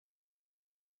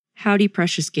Howdy,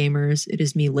 precious gamers. It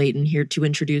is me, Leighton, here to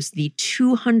introduce the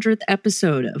 200th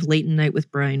episode of Leighton Night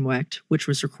with Brian Wecht, which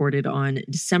was recorded on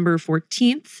December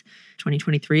 14th,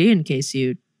 2023, in case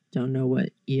you don't know what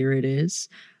year it is,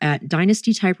 at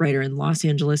Dynasty Typewriter in Los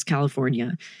Angeles,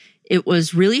 California. It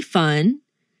was really fun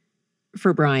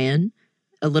for Brian,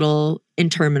 a little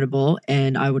interminable,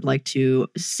 and I would like to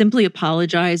simply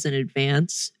apologize in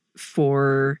advance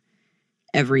for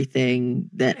everything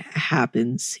that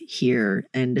happens here,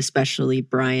 and especially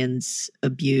Brian's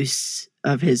abuse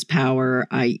of his power,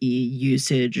 i.e.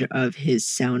 usage of his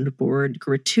soundboard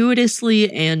gratuitously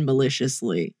and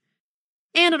maliciously.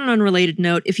 And on an unrelated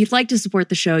note, if you'd like to support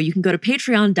the show, you can go to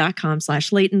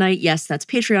patreon.com/LeightonNight. Yes, that's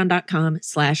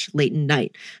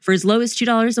patreon.com/LeightonNight. For as low as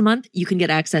 $2 a month, you can get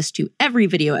access to every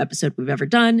video episode we've ever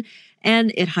done.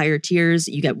 And at higher tiers,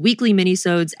 you get weekly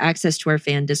minisodes, access to our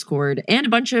fan Discord, and a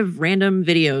bunch of random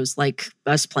videos like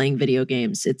us playing video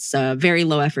games. It's very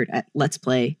low effort at Let's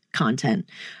Play content.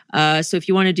 So if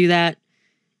you want to do that,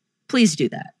 please do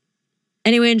that.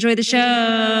 Anyway, enjoy the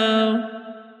show.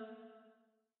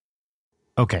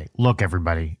 Okay, look,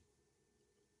 everybody.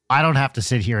 I don't have to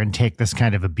sit here and take this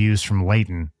kind of abuse from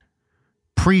Leighton.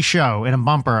 Pre-show, in a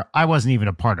bumper, I wasn't even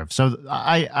a part of. So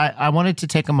I wanted to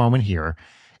take a moment here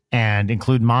and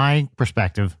include my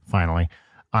perspective, finally,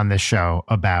 on this show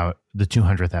about the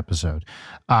 200th episode.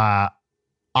 I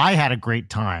had a great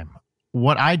time.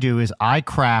 What I do is I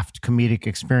craft comedic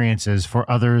experiences for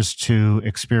others to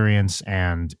experience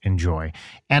and enjoy.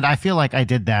 And I feel like I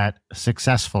did that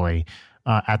successfully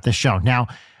at the show. Now,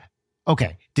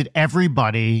 okay, did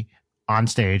everybody on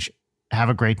stage have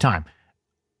a great time?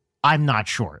 I'm not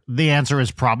sure. The answer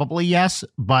is probably yes,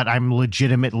 but I'm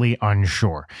legitimately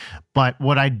unsure. But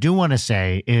what I do want to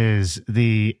say is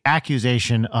the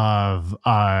accusation of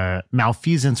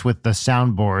malfeasance with the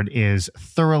soundboard is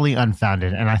thoroughly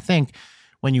unfounded. And I think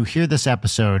when you hear this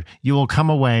episode, you will come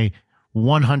away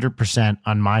 100%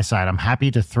 on my side. I'm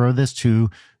happy to throw this to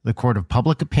the court of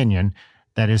public opinion.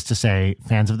 That is to say,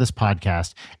 fans of this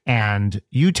podcast. And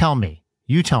you tell me,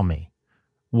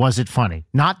 was it funny?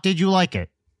 Not did you like it?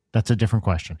 That's a different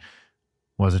question.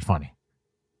 Was it funny?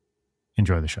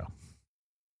 Enjoy the show.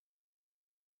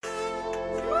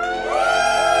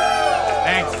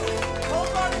 Thanks.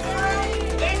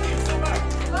 Thank you so much.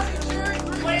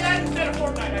 Play that instead of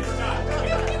Fortnite, I forgot.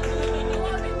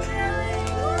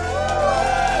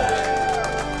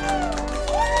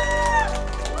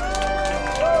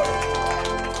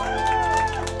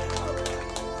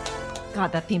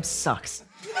 God, that theme sucks.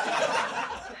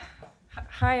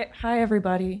 Hi,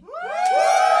 everybody.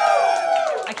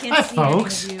 I can't see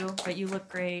folks. any of you, but you look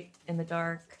great in the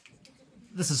dark.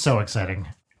 This is so exciting.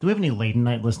 Do we have any Leighton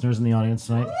Night listeners in the audience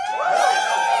tonight?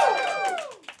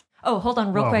 Oh, hold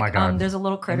on, real Oh, quick. my God. There's a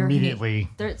little critter. Immediately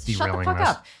shut the derailing fuck this.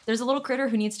 up. There's a little critter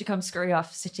who needs to come scurry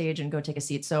off stage and go take a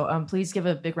seat. So please give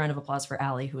a big round of applause for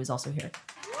Allie, who is also here.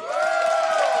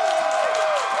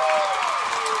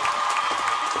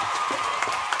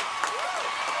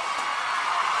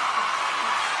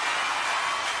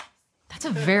 That's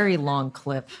a very long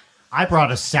clip. I brought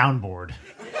a soundboard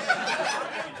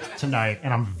tonight,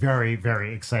 and I'm very,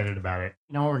 very excited about it.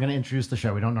 You know what? We're going to introduce the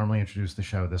show. We don't normally introduce the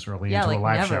show this early into a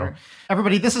live show.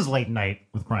 Everybody, this is Leighton Night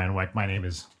with Brian Wecht. My name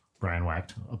is Brian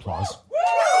Wecht. Applause.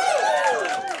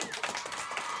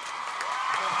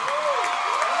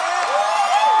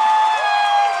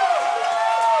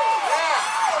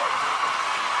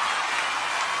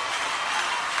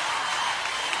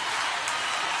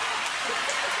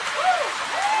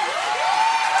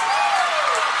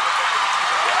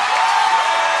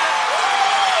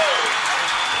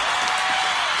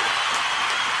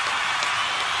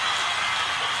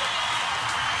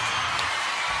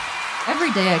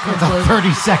 Every day I come It's a close.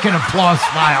 30-second applause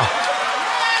smile.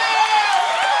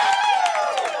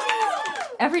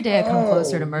 Every day I come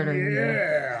closer to murdering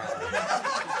you.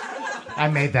 I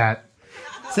made that.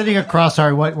 Sitting across,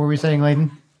 sorry, what were we saying,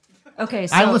 Leighton? Okay,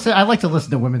 so I like to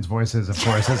listen to women's voices, of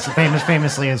course, as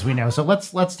famously as we know. So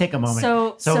let's take a moment.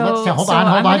 let's hold I'm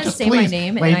on. gonna Just say please, my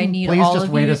name, Leighton, and I need please all just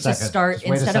of wait you a to second. start Just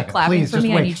wait a instead of second. clapping Please, for just me.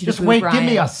 wait. I need you to Just boo wait. Brian. Give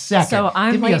me a second. So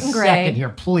I'm Give me a Leighton Gray. second here,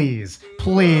 please.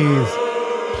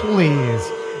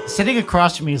 Sitting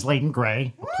across from me is Leighton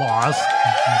Gray. Applause.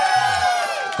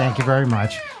 Thank you very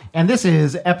much. And this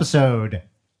is episode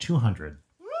 200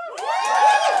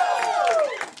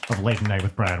 of Leighton Night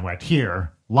with Brian Wecht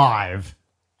here live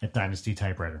at Dynasty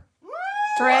Typewriter.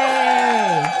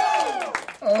 Hooray!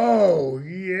 Oh,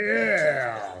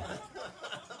 yeah.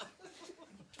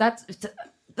 That.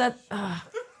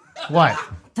 What?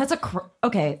 That's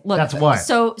okay. Look, That's what?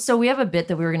 So we have a bit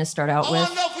that we were going to start out I with. want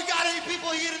to know if we got any people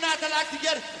here tonight that like to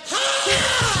get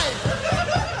high.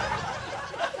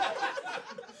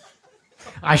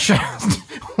 I should.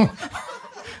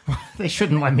 They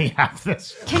shouldn't let me have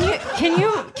this.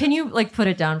 Can you like put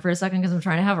it down for a second because I'm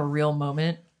trying to have a real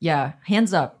moment. Yeah,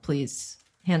 hands up, please.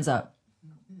 Hands up.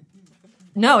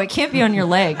 No, it can't be on your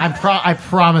leg. I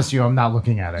promise you, I'm not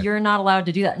looking at it. You're not allowed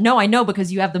to do that. No, I know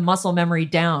because you have the muscle memory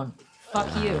down.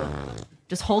 Fuck you.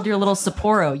 Just hold your little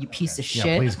Sapporo, you piece of shit.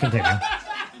 Yeah, please continue.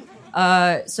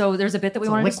 So there's a bit that we It's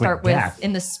a wanted to liquid start death. with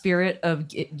in the spirit of,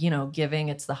 giving.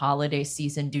 It's the holiday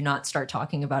season. Do not start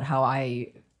talking about how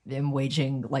I am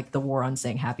waging like the war on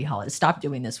saying happy holidays. Stop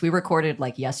doing this. We recorded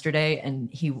like yesterday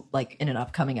and he like in an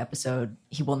upcoming episode,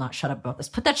 he will not shut up about this.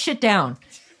 Put that shit down.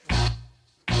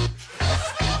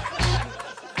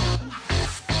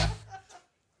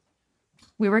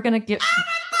 We were going to get...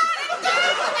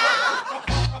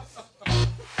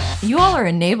 You all are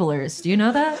enablers. Do you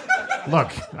know that?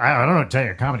 Look, I don't know what to tell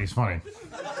you. Comedy's funny.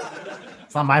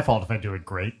 It's not my fault if I do it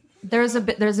great. There's a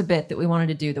bit that we wanted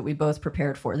to do that we both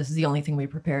prepared for. This is the only thing we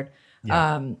prepared.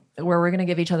 Yeah. Where we're going to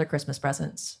give each other Christmas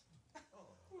presents.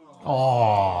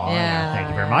 Oh, yeah. Thank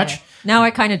you very much. Now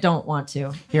I kind of don't want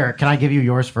to. Here, can I give you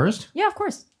yours first? Yeah, of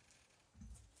course.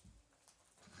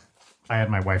 I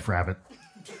had my wife rabbit.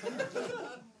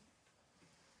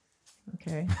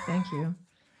 Okay, thank you.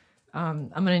 I'm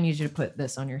going to need you to put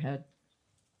this on your head.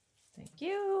 Thank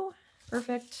you.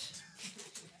 Perfect.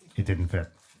 It didn't fit.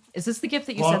 Is this the gift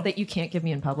that you said that you can't give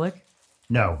me in public?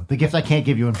 No, the gift I can't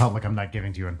give you in public, I'm not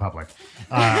giving to you in public.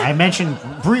 I mentioned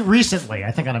recently,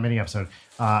 I think on a mini episode,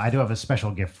 I do have a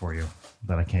special gift for you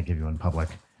that I can't give you in public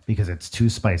because it's too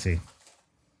spicy.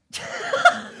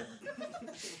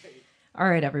 All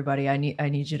right, everybody. I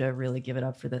need you to really give it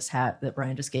up for this hat that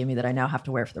Brian just gave me that I now have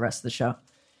to wear for the rest of the show.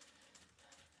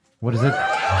 What is it?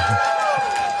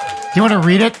 Do you want to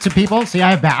read it to people? See,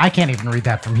 I can't even read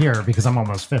that from here because I'm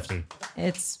almost 50.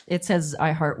 It says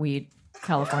I heart weed,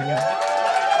 California.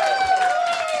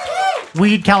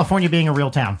 Weed, California being a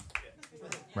real town.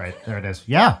 Right, there it is.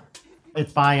 Yeah.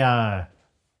 It's by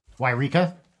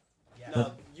Yreka?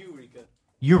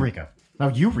 Eureka. No,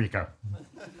 Eureka.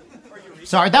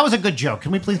 Sorry, that was a good joke.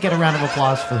 Can we please get a round of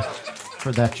applause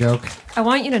for that joke? I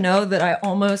want you to know that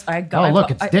I got... Oh,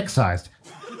 look, it's dick-sized.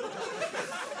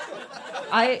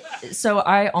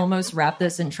 I almost wrapped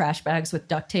this in trash bags with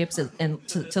duct tapes and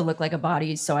to look like a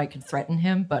body so I could threaten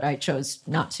him, but I chose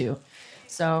not to.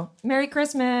 So, Merry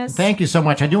Christmas. Thank you so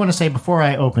much. I do want to say before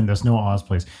I open this, no Oz,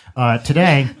 please.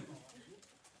 Today,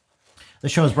 the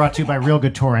show is brought to you by Real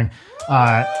Good Touring.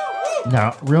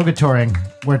 Real Good Touring,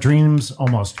 where dreams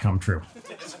almost come true.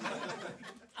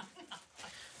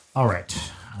 All right,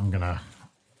 I'm going to...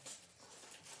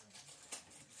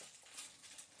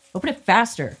 Open it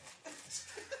faster.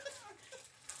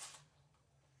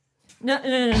 No.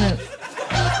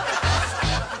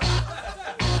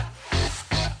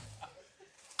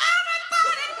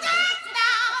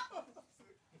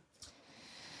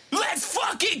 Let's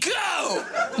fucking go!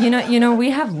 You know,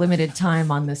 we have limited time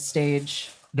on this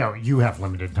stage. No, you have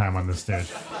limited time on this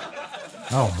stage.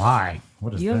 Oh, my.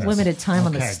 What is this? You have limited time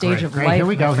on the stage of great. life. Here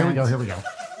we go.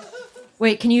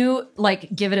 Wait, can you,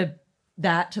 like, give it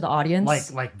that to the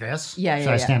audience? Like this? Yeah. Should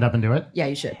I stand up and do it? Yeah,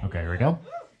 you should. Okay, here we go.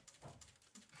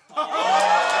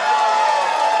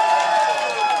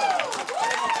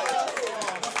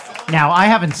 Now, I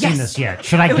haven't seen this yet.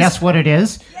 Should I guess what it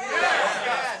is?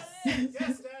 Yes,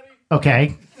 Daddy.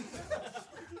 Okay.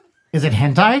 Is it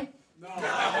hentai?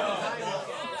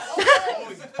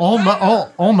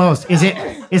 Almost. Is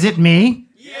it me?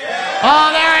 Yeah.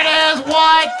 Oh, there it is.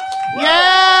 What?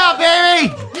 Yeah,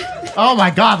 baby. Oh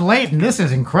my God, Leighton, this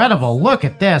is incredible. Look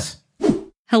at this.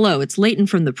 Hello, it's Leighton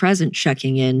from the present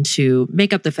checking in to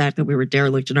make up the fact that we were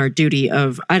derelict in our duty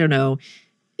of, I don't know,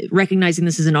 recognizing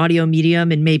this as an audio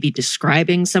medium and maybe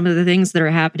describing some of the things that are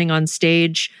happening on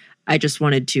stage. I just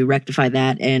wanted to rectify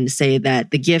that and say that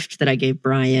the gift that I gave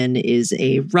Brian is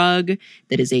a rug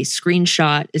that is a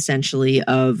screenshot, essentially,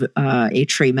 of a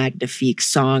Trey Magnifique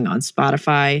song on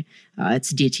Spotify.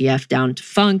 It's DTF Down to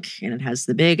Funk, and it has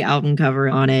the big album cover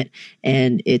on it.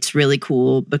 And it's really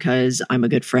cool because I'm a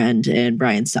good friend and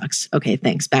Brian sucks. Okay,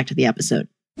 thanks. Back to the episode.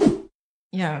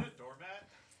 Yeah.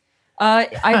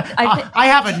 I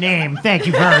have a name. Thank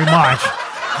you very much.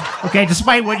 Okay,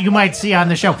 despite what you might see on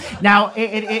the show. Now,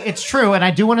 it's true, and I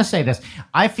do want to say this.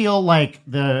 I feel like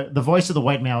the voice of the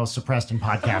white male is suppressed in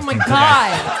podcasting Oh my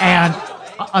God. today. And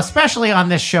especially on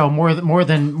this show, more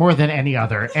than any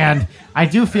other. And I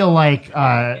do feel like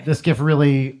this gift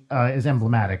really is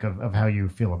emblematic of how you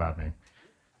feel about me.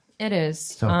 It is.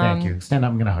 So thank you. Stand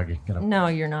up. I'm going to hug you. Get up. No,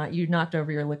 you're not. You knocked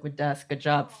over your liquid death. Good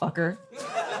job, fucker.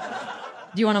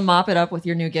 Do you want to mop it up with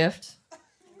your new gift?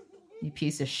 You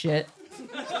piece of shit.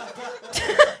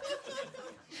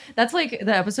 That's like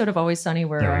the episode of Always Sunny There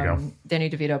we where go. Danny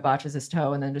DeVito botches his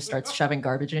toe and then just starts shoving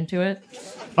garbage into it.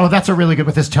 Oh, that's a really good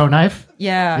with his toe knife.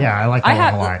 Yeah. Yeah, I like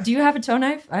that one a lot. Do you have a toe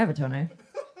knife? I have a toe knife.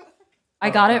 I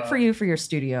got it for you for your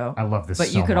studio. I love this But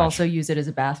so you could much. also use it as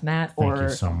a bath mat, Thank or you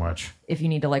so much. if you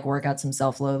need to like work out some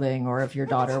self-loathing, or if your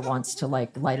daughter wants to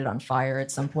like light it on fire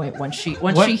at some point once she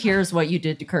hears what you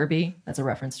did to Kirby. That's a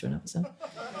reference to an episode.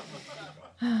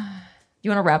 You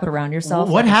want to wrap it around yourself?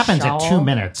 What like a happens at shawl? 2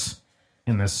 minutes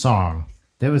in this song?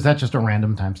 Was that just a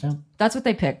random timestamp? That's what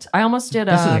they picked. I almost did.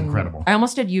 This is incredible. I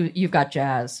almost did. You've got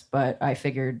jazz, but I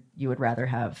figured you would rather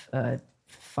have a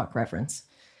fuck reference.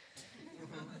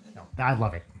 No, I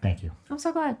love it. Thank you. I'm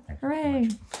so glad. you Hooray!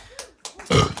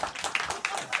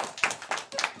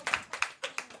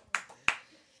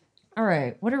 All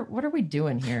right, what are we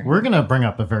doing here? We're going to bring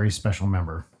up a very special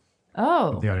member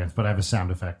Oh, of the audience, but I have a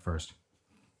sound effect first.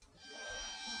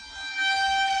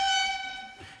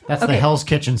 That's the Okay. Hell's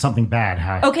Kitchen something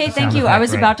bad. okay. Thank you. I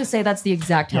was about to say that's the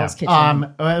exact Hell's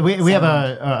Kitchen. We have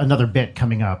another bit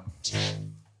coming up.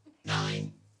 10,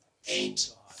 9, 8,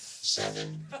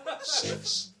 7,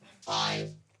 6, 5.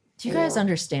 Do you guys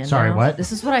understand? Sorry, now? what?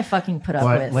 This is what I fucking put up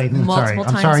What, with. Leighton? multiple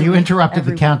I'm times sorry. a You week, interrupted the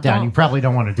every countdown. week. You probably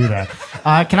don't want to do that.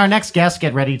 Can our next guest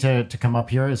get ready to come up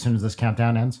here as soon as this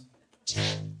countdown ends?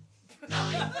 10,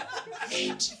 9,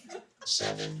 8,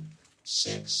 7,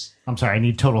 6. I'm sorry. I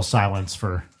need total silence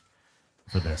for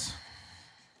this.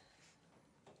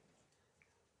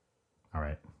 All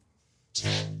right.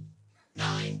 10,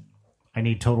 9. I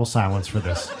need total silence for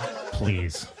this,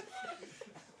 please.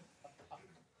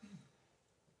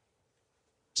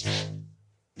 10,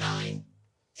 9,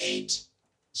 8,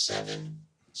 7,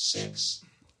 6.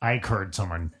 I heard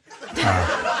someone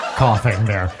coughing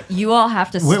there. You all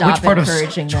have to stop Which part of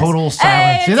encouraging this. total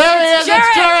Hey, silence? it's There he is.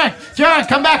 It's Jared! Jared. Jared,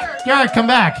 come back. Jared, come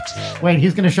back. Wait,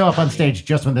 he's going to show up on stage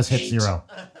just when this hits 0.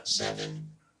 7,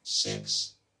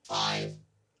 6, 5,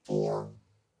 4,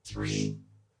 3,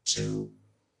 2,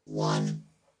 1,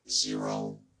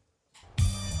 0.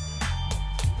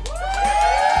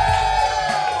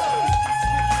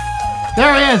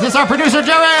 There he is. It's our producer,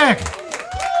 Jarek.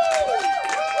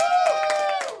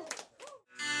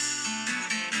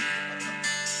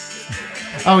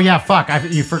 Oh yeah, fuck!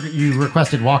 You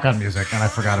requested walk-on music, and I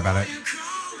forgot about it.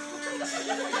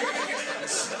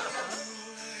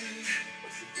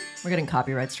 We're getting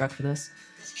copyright struck for this.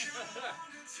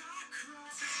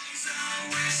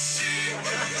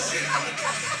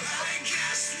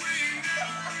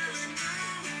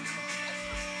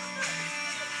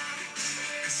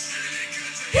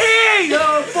 Hear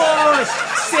your voice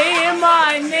saying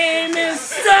my name is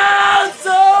sound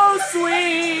so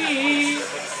sweet.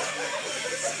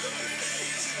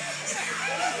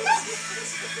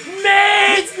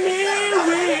 Makes me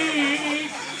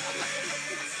weak.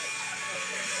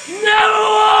 Never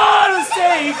wanna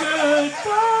say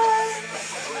goodbye.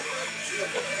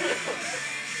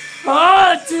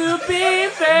 Hard to be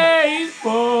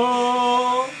faithful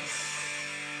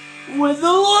with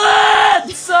the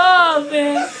lips of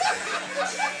it.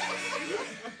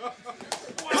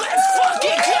 Let's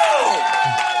fucking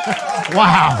go!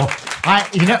 Wow!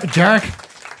 Jarek,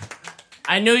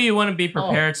 I knew you wouldn't be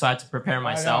prepared, so I had to prepare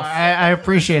myself. I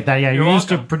appreciate that. Yeah, you're used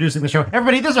to welcome. producing the show.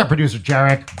 Everybody, this is our producer,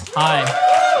 Jarek. Hi.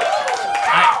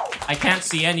 I can't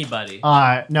see anybody.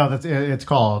 No, it's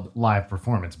called live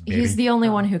performance, baby. He's the only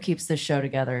one who keeps this show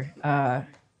together.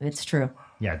 It's true.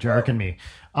 Yeah, Jarek and me.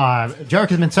 Jarek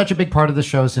has been such a big part of the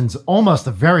show since almost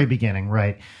the very beginning,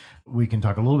 right? We can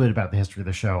talk a little bit about the history of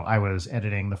the show. I was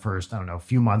editing the first,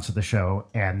 few months of the show,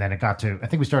 and then it got to, I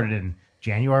think we started in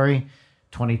January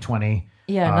 2020.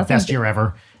 Yeah, nothing best year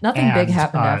ever. Nothing And, big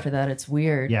happened after that. It's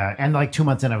weird. Yeah, and like 2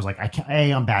 months in, I was like,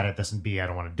 A, I'm bad at this, and B, I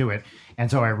don't want to do it. And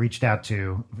so I reached out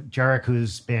to Jarek,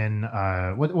 who's been,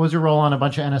 what was your role on a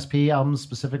bunch of NSP albums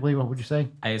specifically? What would you say?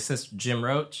 I assist Jim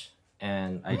Roach,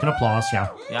 and You can applause, yeah.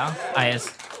 I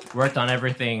worked on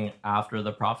everything after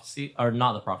the prophecy, or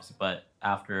not the prophecy, but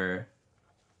after.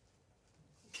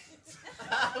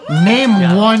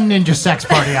 Name one Ninja Sex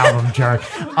Party album, Jarek.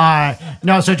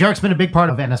 No, so Jarek's been a big part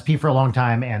of NSP for a long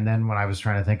time, and then when I was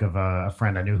trying to think of a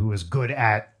friend I knew who was good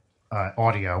at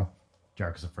audio,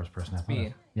 Jarek is the first person I thought me.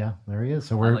 of. Yeah, there he is.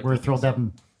 So like we're the thrilled to have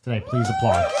him today. Please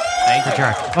applaud Thank for you.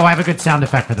 Jarek. Oh, I have a good sound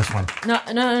effect for this one.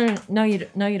 No,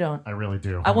 you don't. I really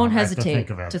do. I won't have to hesitate think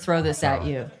of it. to throw this at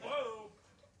you.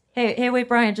 Hey, wait,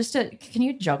 Brian. Can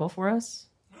you juggle for us?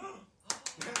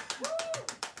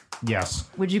 Yes.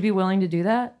 Would you be willing to do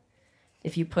that?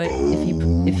 If you put the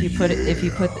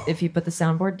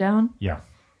soundboard down? Yeah.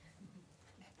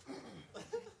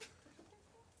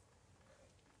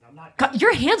 God,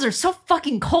 your hands are so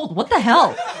fucking cold. What the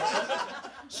hell?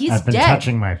 He's I've been dead.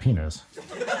 touching my penis.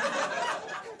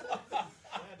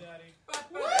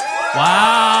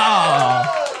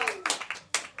 Wow.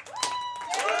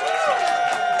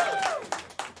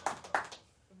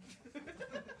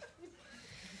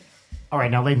 All right,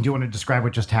 now, Leighton, do you want to describe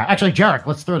what just happened? Actually, Jarek,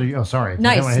 let's throw the... Oh, sorry.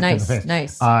 Nice, I don't wanna hit you in the face.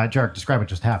 nice. Jarek, describe what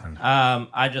just happened.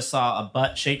 I just saw a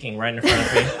butt shaking right in front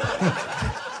of me.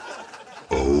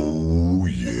 Oh,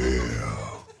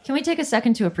 yeah. Can we take a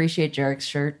second to appreciate Jarek's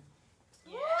shirt?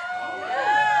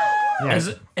 Yeah.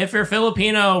 If you're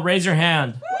Filipino, raise your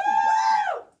hand.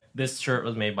 This shirt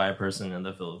was made by a person in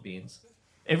the Philippines.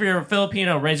 If you're a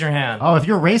Filipino, raise your hand. Oh, if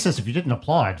you're racist, if you didn't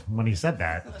applaud when he said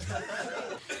that.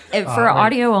 For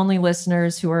audio-only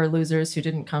listeners who are losers who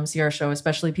didn't come see our show,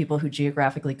 especially people who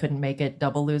geographically couldn't make it,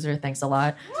 double loser, thanks a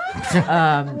lot.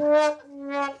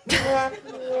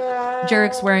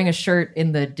 Jarek's wearing a shirt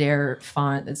in the Dare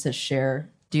font that says share.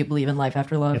 Do you believe in life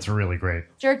after love? It's really great.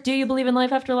 Jarek, do you believe in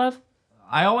life after love?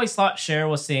 I always thought Cher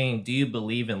was saying, do you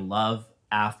believe in love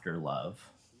after love?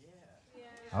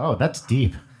 Oh, that's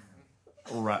deep.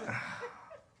 Right.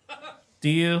 Do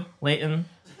you, Leighton?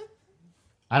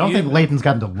 I don't think Leighton's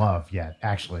gotten to love yet,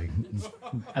 actually.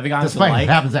 Have you gotten to Despite like?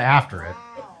 what happens after it.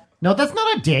 No, that's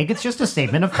not a dig. It's just a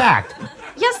statement of fact.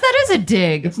 Yes, that is a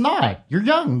dig. It's not. You're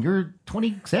young. You're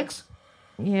 26.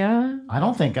 Yeah. I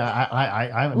don't think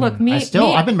I Look, mean,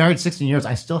 me- I've been married 16 years.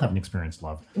 I still haven't experienced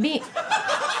love. Me.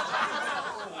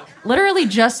 Literally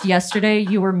just yesterday,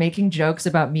 you were making jokes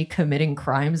about me committing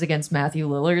crimes against Matthew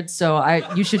Lillard, so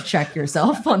you should check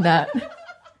yourself on that.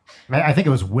 I think it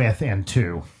was with and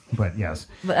to, but yes.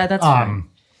 But, that's fine.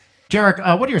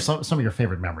 Jarek, what are some of your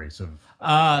favorite memories of?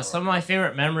 Some of my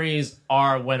favorite memories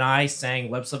are when I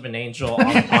sang "Lips of an Angel" on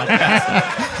the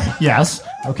podcast. Yes.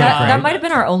 Okay, great. That might have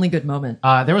been our only good moment.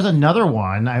 There was another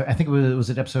one. I think it was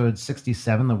at episode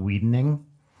 67, the Weedening.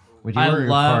 Which you I were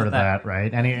love part of that,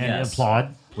 right? Any Yes.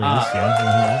 applaud, please?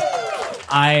 Yeah.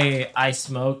 I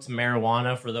smoked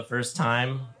marijuana for the first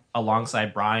time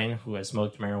alongside Brian, who has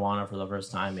smoked marijuana for the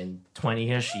first time in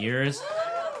 20-ish years.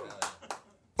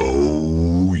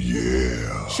 Oh,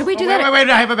 yeah. Should we do that? Wait,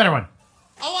 I have a better one.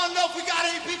 I want to know if we got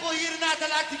any people here tonight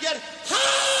that like to get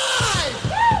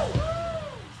high.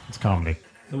 It's comedy.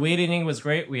 The weeding was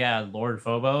great. We had Lord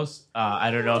Phobos. I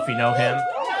don't know if you know him.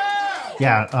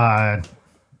 Yeah.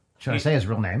 Should I say his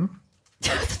real name?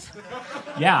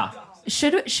 Yeah.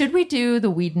 Should we do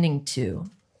the Weedening 2?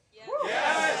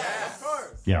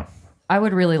 Yeah. I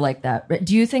would really like that. But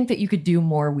do you think that you could do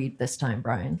more weed this time,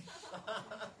 Brian?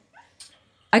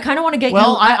 I kind of want to get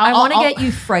Well, you. I want to get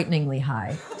you frighteningly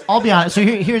high. I'll be honest. So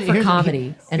here's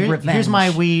comedy and revenge. Here's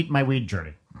my weed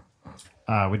journey.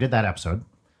 We did that episode.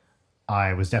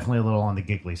 I was definitely a little on the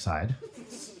giggly side,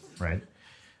 right?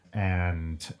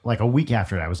 And like a week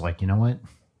after it, I was like, you know what?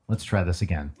 Let's try this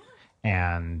again.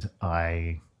 And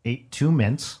I ate 2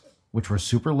 mints, which were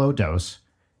super low dose.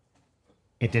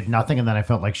 It did nothing, and then I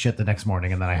felt like shit the next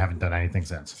morning, and then I haven't done anything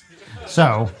since.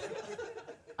 So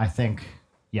I think,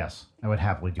 yes, I would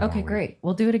happily do more Okay, weed. great.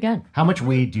 We'll do it again. How much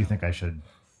weed do you think I should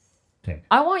take?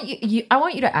 I want you. I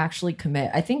want you to actually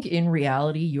commit. I think in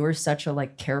reality, you're such a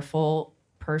careful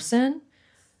person,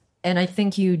 and I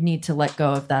think you need to let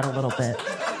go of that a little bit.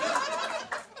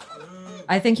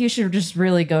 I think you should just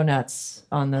really go nuts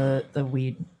on the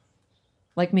weed,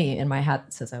 like me in my hat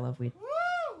that says I love weed.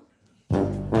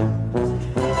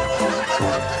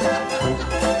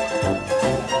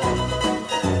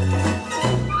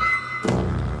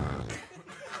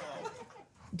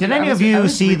 Did any I was- of I you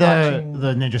was see the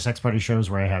rewatching- Ninja Sex Party shows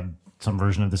where I had some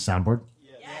version of the soundboard?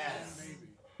 Yes.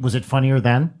 Was it funnier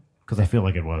then? Because I feel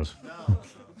like it was.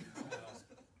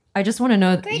 I just want to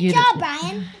know. Great job,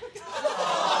 Brian.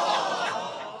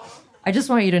 I just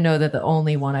want you to know that the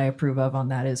only one I approve of on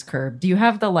that is Curb. Do you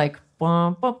have the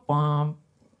bom bom bom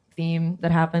theme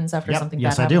that happens after Yep. something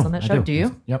Yes, bad I do. happens on that I show? do. Do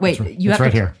you? Yep, Wait, it's right- you it's have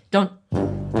right to, here. Don't.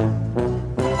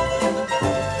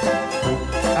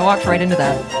 I walked right into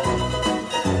that.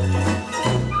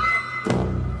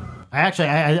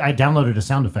 I downloaded a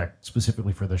sound effect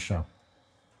specifically for this show.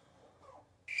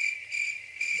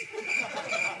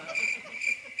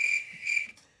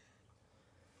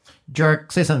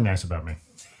 Jerk, say something nice about me.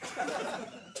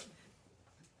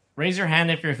 Raise your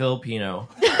hand if you're Filipino.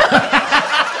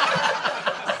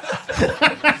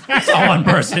 It's all one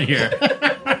person here.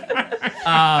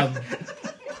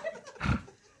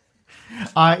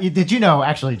 Did you know,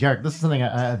 actually, Jarek, this is something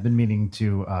I've been meaning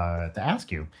to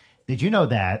ask you. Did you know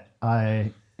that,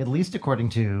 at least according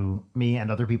to me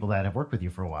and other people that have worked with you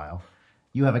for a while,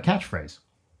 you have a catchphrase?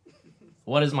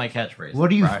 What is my catchphrase? What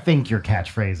do you Brian? think your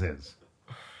catchphrase is?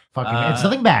 Fucking, it's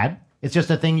nothing bad. It's just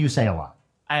a thing you say a lot.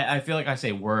 I feel like I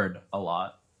say word a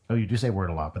lot. Oh, you do say word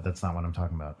a lot, but that's not what I'm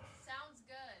talking about.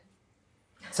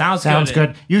 Sounds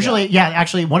good. Usually,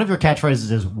 actually, one of your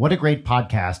catchphrases is, what a great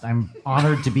podcast. I'm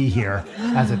honored to be here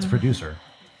as its producer.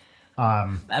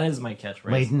 That is my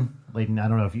catchphrase. Leighton, I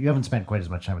don't know if you haven't spent quite as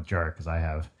much time with Jarek as I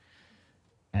have.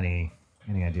 Any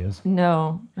ideas?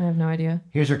 No, I have no idea.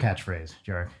 Here's your catchphrase,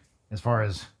 Jarek. As far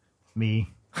as me,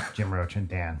 Jim Roach, and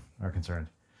Dan are concerned.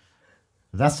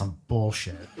 That's some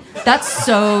bullshit. That's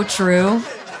so true.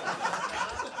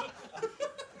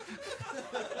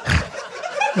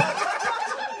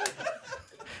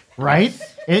 Right?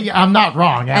 I'm not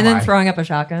wrong, am And then I? throwing up a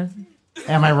shotgun.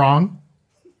 Am I wrong?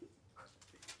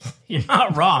 You're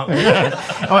not wrong.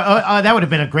 That would have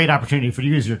been a great opportunity for you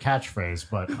to use your catchphrase,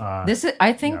 but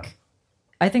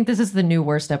I think this is the new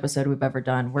worst episode we've ever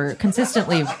done. We're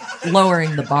consistently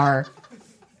lowering the bar,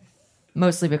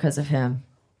 mostly because of him.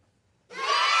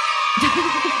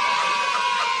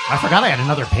 I forgot I had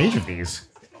another page of these.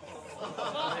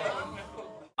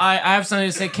 I have something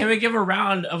to say. Can we give a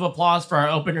round of applause for our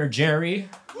opener, Jerry?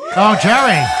 Oh,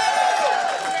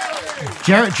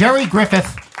 Jerry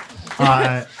Griffith,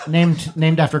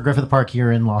 named after Griffith Park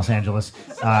here in Los Angeles.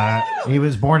 He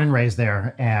was born and raised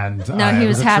there, and No, he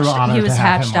was hatched. He was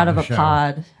hatched out of a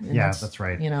pod. and Yeah, that's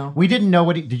right. You know, we didn't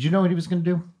know did you know what he was going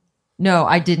to do? no,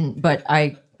 I didn't, but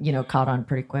I caught on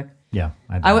pretty quick. Yeah,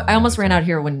 I almost ran out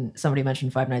here when somebody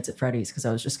mentioned Five Nights at Freddy's because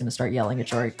I was just going to start yelling at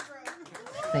Jory.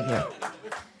 Thank you.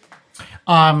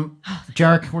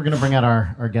 Jarek, we're going to bring out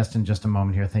our guest in just a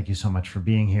moment here. Thank you so much for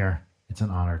being here. It's an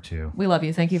honor to. We love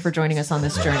you. Thank you for joining us on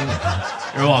this journey.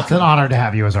 You're welcome. It's an honor to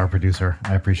have you as our producer.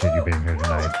 I appreciate you being here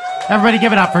tonight. Everybody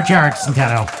give it up for Jarek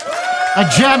Centeno. A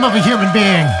gem of a human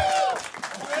being.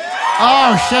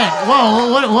 Oh, shit.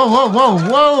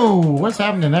 Whoa. What's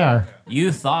happening there?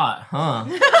 You thought, huh?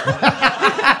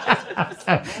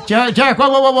 Jarek,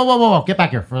 whoa. Get back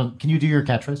here. Can you do your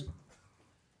catchphrase?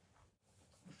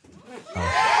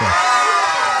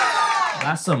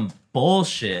 That's some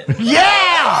bullshit.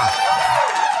 Yeah!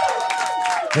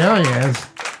 There he is.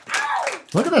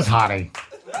 Look at this hottie.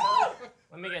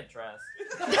 Let me get dressed.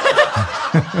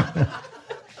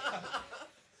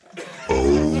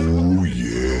 Oh,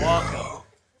 yeah. Welcome.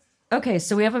 Okay,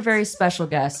 so we have a very special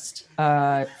guest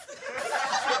for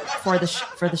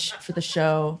the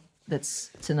show that's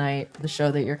tonight. The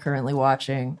show that you're currently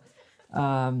watching.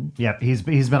 Yep, he's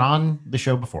been on the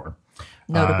show before.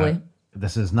 Notably.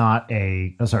 This is not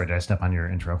a... Oh, sorry, did I step on your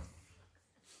intro?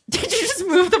 Did you just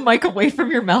move the mic away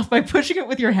from your mouth by pushing it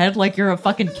with your head like you're a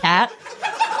fucking cat?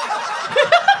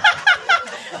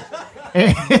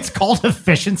 It's called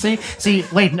efficiency. See,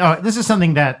 Leighton, this is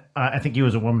something that I think you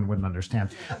as a woman wouldn't understand.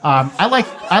 I like.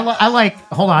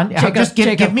 Hold on, Jacob, just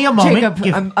give me a moment.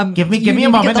 Jacob, give me you a need to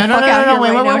moment. get the No, fuck out of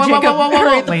here right now, Jacob.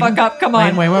 Hurry the fuck up, come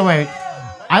on. Wait.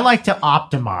 I like to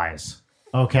optimize.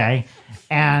 Okay,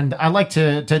 and I like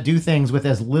to do things with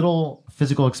as little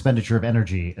physical expenditure of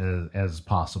energy as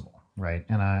possible. Right,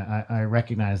 and I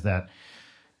recognize that,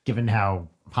 given how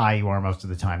high you are most of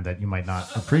the time, that you might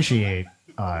not appreciate.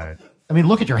 I mean,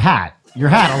 look at your hat. Your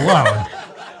hat alone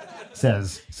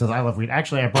says I love weed.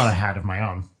 Actually, I brought a hat of my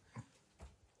own.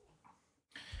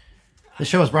 This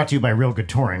show is brought to you by Real Good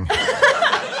Touring,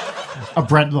 a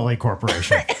Brent Lilly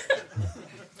corporation.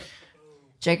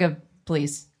 Jacob,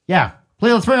 please. Yeah,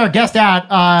 please, let's bring our guest out.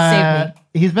 Save me.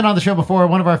 He's been on the show before.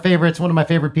 One of our favorites. One of my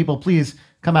favorite people. Please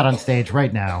come out on stage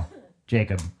right now,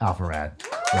 Jacob Alpharad.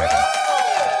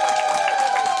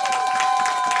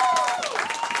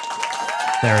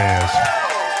 There he is.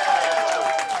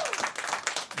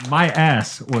 My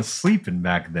ass was sleeping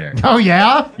back there. Oh,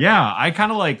 yeah? Yeah, I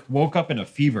kind of like woke up in a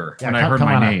fever when I heard come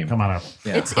my on name. Up. Come on up.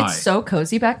 Yeah, It's hi. so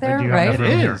cozy back there, Do you have right? enough It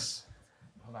room here? is.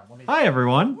 Hi,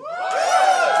 everyone.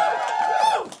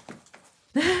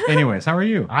 Anyways, how are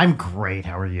you? I'm great.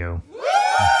 How are you?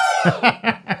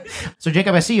 So,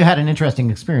 Jacob, I see you had an interesting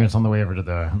experience on the way over to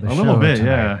the show. A little bit,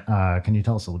 tonight. yeah. Can you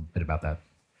tell us a little bit about that?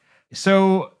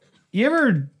 So, you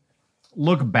ever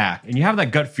look back and you have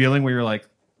that gut feeling where you're like,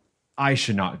 I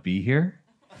should not be here?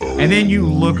 And then you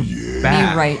look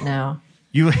back. Me right now.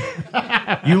 You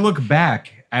look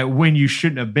back at when you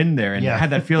shouldn't have been there and Yeah. had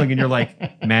that feeling and you're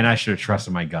like, man, I should have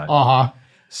trusted my gut. Uh-huh.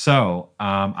 So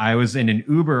I was in an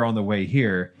Uber on the way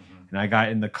here and I got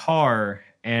in the car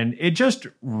and it just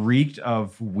reeked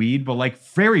of weed, but like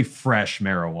very fresh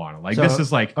marijuana. Like So this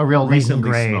is like a real Leighton recently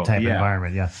Gray smoked. type Yeah.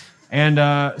 environment, yeah. And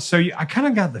I kind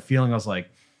of got the feeling, I was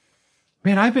like,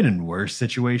 man, I've been in worse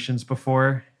situations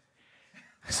before.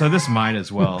 So this might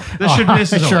as well.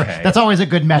 This is Sure. okay. That's always a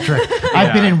good metric.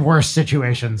 I've been in worse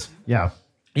situations. Yeah.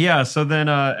 Yeah, so then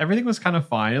everything was kind of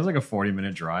fine. It was like a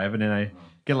 40-minute drive, and then I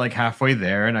get like halfway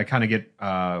there, and I kind of get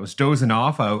was dozing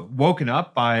off. Woken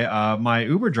up by my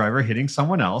Uber driver hitting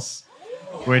someone else.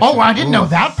 Which, I didn't know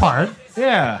that part.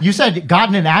 Yeah. You said got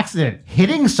in an accident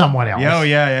hitting someone else. Oh,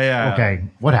 yeah. Okay,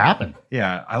 what happened?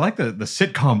 Yeah, I like the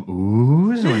sitcom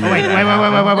oohs. Wait. Wait.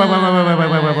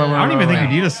 I don't even think you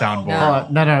need a soundboard.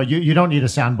 No, you don't need a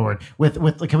soundboard.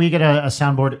 With can we get a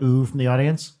soundboard ooh from the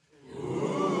audience?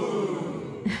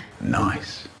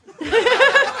 Nice.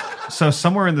 So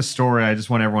somewhere in the story, I just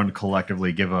want everyone to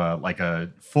collectively give a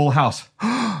full house.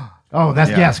 Oh,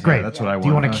 that's Yeah, great. yeah, that's what I Do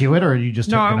you want. want to cue it, or are you just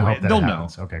going to hope that they'll it know.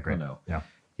 happens? Okay, great. They'll know. Yeah.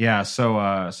 Yeah, so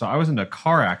I was in a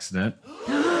car accident,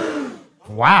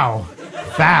 Wow,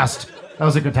 fast. That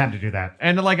was a good time to do that.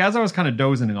 and like as I was kind of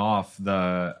dozing off,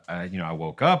 I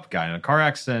woke up, got in a car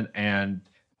accident, and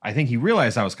I think he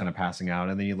realized I was kind of passing out,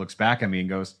 and then he looks back at me and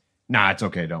goes, "Nah, it's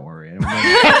okay, don't worry,"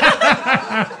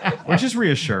 which is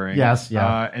reassuring. Yes,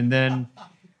 yeah. And then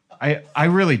I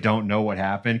really don't know what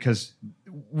happened because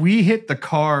we hit the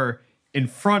car in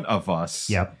front of us.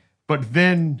 Yep. But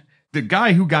then the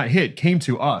guy who got hit came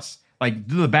to us, like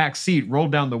to the back seat,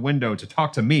 rolled down the window to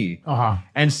talk to me,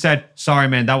 and said, "Sorry,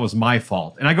 man, that was my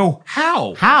fault." And I go,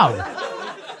 "How? How?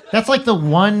 That's like the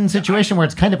one situation where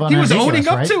it's kind of He was unambiguous, owning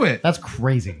up right? to it. That's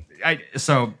crazy. And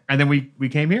then we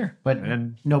came here, But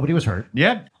nobody was hurt.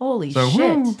 yeah. Holy So, shit.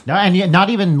 whoo. No, and yet not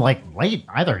even like late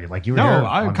either. Like you were No, here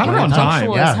I kind of great on time.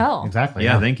 Punctual Yeah, as hell. exactly.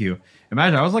 Yeah, thank you.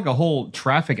 Imagine I was like a whole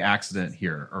traffic accident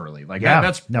here early. Like Yeah,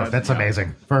 that's that's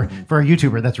amazing for a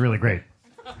YouTuber. That's really great.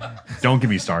 Don't get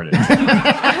me started.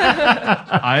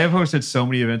 I have hosted so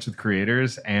many events with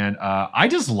creators, and I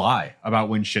just lie about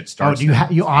when shit Oh, starts. do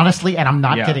you honestly? And I'm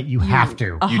not Yeah. kidding. You have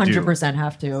to. 100%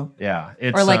 have to. Yeah,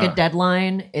 it's Or like a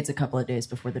deadline, it's a couple of days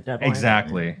before the deadline.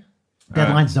 exactly.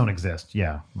 Deadlines don't exist.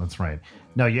 Yeah, that's right.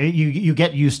 No, you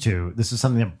get used to. This is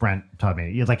something that Brent taught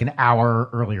me. You're like an hour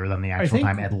earlier than the actual think-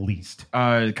 time at least.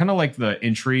 Kind of like the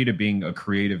entry to being a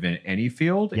creative in any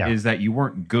field Yeah. is that you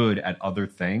weren't good at other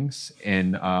things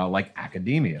in like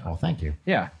academia. Well, thank you.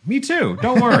 Yeah, me too.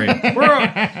 Don't worry.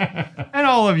 And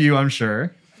all of you, I'm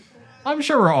sure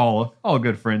we're all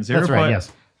good friends here. That's right, But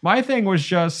yes. my thing was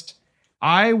just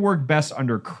I work best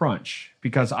under crunch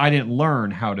because I didn't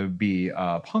learn how to be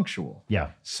punctual. Yeah.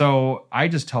 So I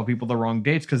just tell people the wrong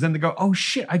dates because then they go, "Oh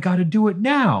shit, I got to do it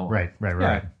now." Right.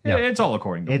 Yeah, it's all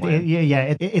according to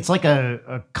plan. It's like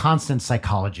a constant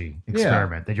psychology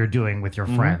experiment that you're doing with your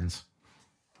friends.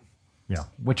 Yeah,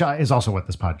 which is also what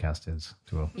this podcast is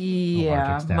to a large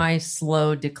Yeah, extent. my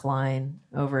slow decline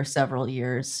over several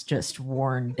years just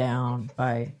worn down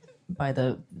by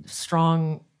the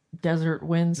strong desert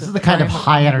winds. This is the kind of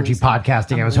high energy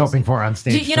podcasting I was hoping for on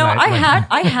stage. You know, tonight.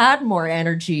 I had more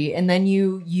energy, and then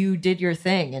you did your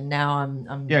thing, and now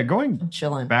I'm Going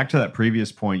chilling. back to that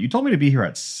previous point, you told me to be here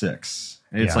at 6,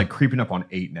 and it's Yeah. like creeping up on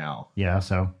 8 now. Yeah.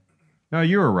 So. No,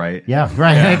 you were right. Yeah.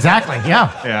 Right. Exactly. Yeah.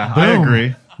 Yeah, I Boom.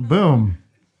 agree. Boom.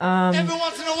 Every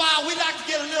once in a while, we like to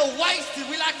get a little wasted.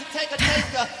 We like to take a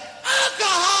taste of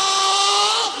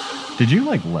alcohol. Did you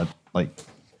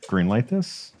green light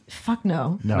this? Fuck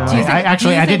no. No, Do you think- I do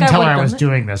you think didn't tell her would've I was done that?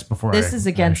 doing this before. This is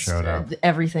against I showed up.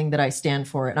 everything that I stand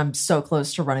for, and I'm so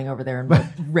close to running over there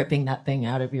and ripping that thing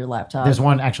out of your laptop. There's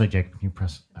one actually, Jake. Can you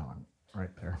press that one right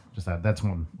there? Just that. That's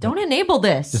one. Don't enable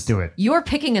this. Just do it. You're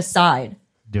picking a side.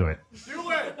 Do it.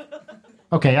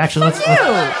 Okay, actually, let's.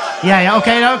 You. Yeah.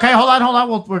 Okay. Hold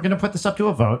on. We're gonna put this up to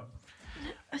a vote.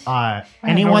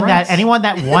 Anyone rights.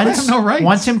 that wants no rights.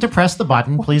 wants him to press the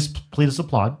button, please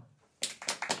applaud.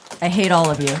 I hate all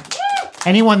of you.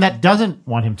 Anyone that doesn't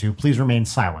want him to, please remain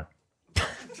silent.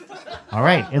 All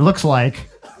right. It looks like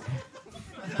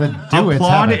the do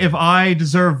Applaud it. if I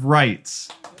deserve rights.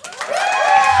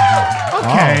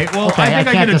 Okay, well, Okay, I think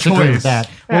I can't get a disagree choice. with that.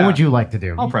 Yeah. What would you like to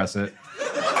do? I'll You press it.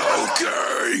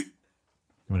 Okay.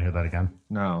 want to hear that again?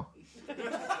 No.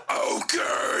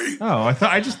 Okay. Oh,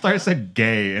 I just thought I said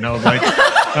gay, and I was like,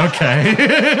 okay.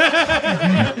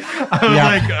 I was Yeah.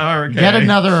 like, okay. Yet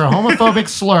another homophobic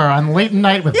slur on Late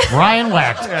Night with Brian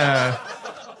Wecht. Yeah.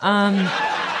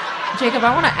 Jacob,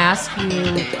 I want to ask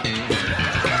you.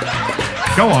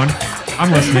 Go on.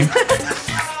 I'm listening.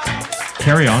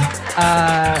 Carry on.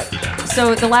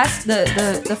 So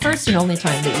the first and only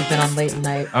time that you've been on Late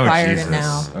Night Oh, prior Jesus. to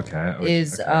now Okay.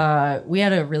 is we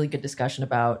had a really good discussion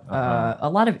about a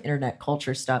lot of internet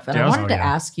culture stuff, and Yeah, I I was- wanted to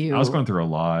ask you. I was going through a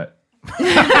lot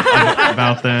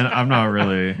about then. I'm not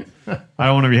really. I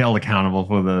don't want to be held accountable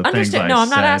for the things I Understand? No, I'm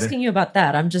not said. asking you about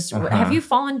that. I'm just. Have you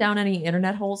fallen down any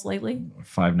internet holes lately?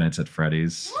 5 Nights at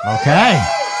Freddy's. Okay.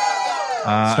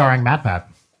 Starring Matt Pat.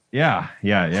 Yeah.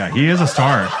 He is a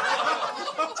star.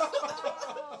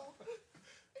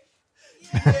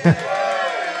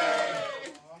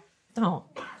 Don't.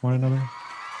 Want another?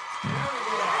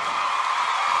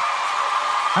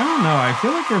 I don't know. I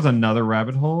feel like there's another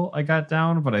rabbit hole I got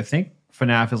down, but I think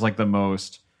FNAF is like the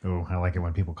most Oh, I like it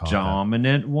when people call it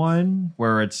dominant one,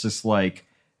 where it's just like,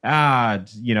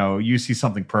 you see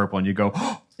something purple and you go,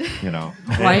 Why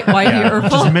yeah, purple?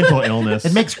 just mental illness.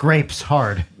 that. It makes grapes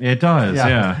hard. It does,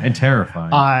 yeah, and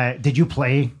terrifying. Did you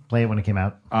play it when it came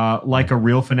out? Like a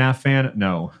real FNAF fan,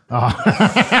 no.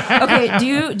 Okay,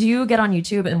 do you get on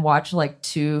YouTube and watch like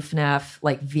 2 FNAF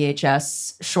like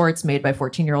VHS shorts made by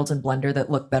 14-year-olds in Blender that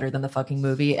look better than the fucking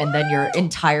movie, and then your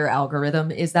entire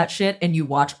algorithm is that shit, and you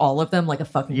watch all of them like a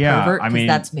fucking pervert? I 'Cause mean,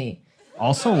 that's me.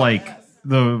 Also, like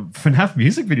the FNAF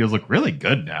music videos look really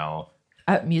good now.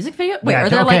 Music video? Wait, Yeah, are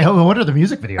there okay, like what are the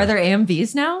music videos? are there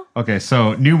AMVs now? Okay,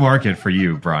 so new market for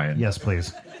you, Brian. Yes,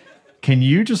 please. Can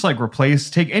you just like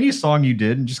take any song you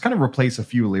did and just kind of replace a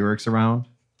few lyrics around?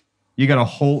 You got a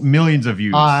whole millions of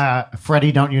views.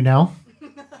 Freddie, don't you know?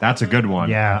 That's a good one.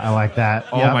 Yeah, I like that.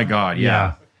 Oh Yep. my God.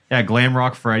 Yeah. Yeah. Glam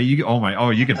Rock Freddy. You can pull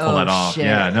Oh, that off. shit.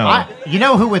 Yeah. No. You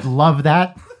know who would love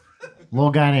that?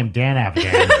 Little guy named Dan Afghan.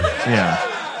 Yeah.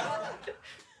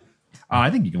 I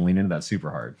think you can lean into that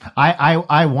super hard.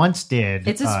 I once did.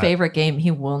 It's his favorite game. He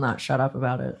will not shut up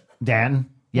about it. Dan.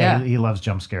 Yeah, Yeah. he loves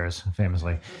jump scares,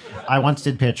 famously. I once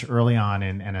did pitch early on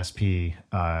in NSP,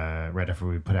 right after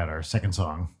we put out our second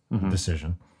song,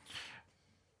 Decision.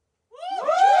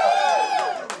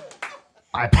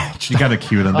 I pitched You got to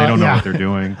cue them. They don't know yeah. what they're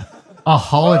doing. a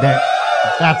holiday.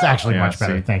 That's actually Yeah, much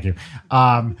better. see? Thank you.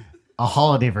 A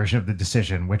holiday version of the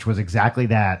Decision, which was exactly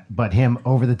that, but him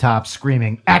over the top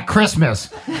screaming at Christmas.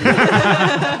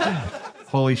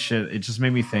 Holy shit. It just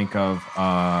made me think of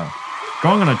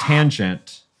going on a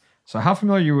tangent. So how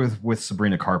familiar are you with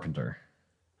Sabrina Carpenter?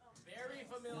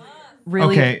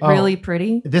 Really, Okay. really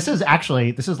pretty. This is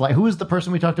like, who is the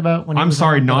person we talked about? When he I'm was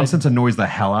sorry. on? Nonsense annoys the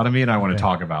hell out of me and I want to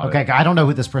talk about it. Okay, I don't know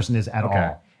who this person is at Okay.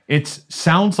 all. It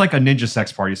sounds like a Ninja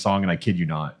Sex Party song, and I kid you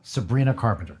not. Sabrina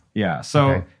Carpenter. Yeah. So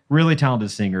Okay. really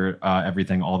talented singer,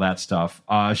 everything, all that stuff.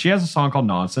 She has a song called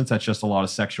Nonsense that's just a lot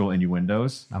of sexual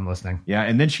innuendos. I'm listening. Yeah,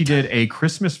 and then she did a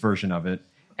Christmas version of it.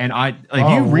 And if you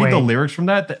Oh, read the wait. lyrics from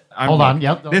that, Hold on,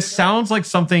 yep. This sounds like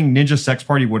something Ninja Sex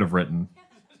Party would have written.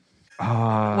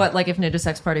 What, like if Ninja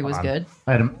Sex Party was good?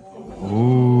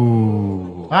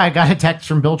 Ooh. I got a text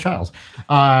from Bill Childs.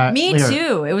 Me here,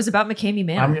 too. It was about McCamey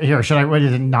Manor. Here, should I write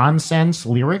it in nonsense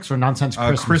lyrics or nonsense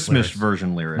Christmas? Christmas lyrics?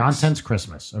 version lyrics. Nonsense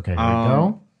Christmas. Okay, here we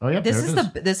go. Oh, yeah.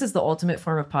 This is the ultimate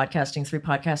form of podcasting. 3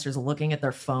 podcasters looking at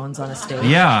their phones on a stage.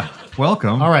 Yeah.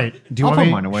 Welcome. All right. Do you I'll want put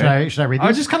me? mine away. Should I read I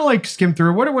this? just kind of like skim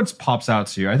through what pops out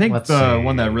to you. I think Let's the see.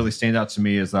 one that really stands out to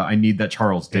me is I Need That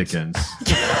Charles Dickens.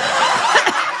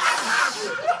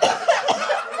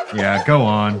 Yeah, go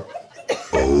on.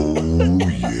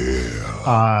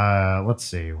 Let's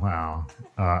see. Wow.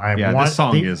 This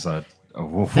song is a.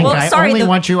 Think Well, I sorry, only the-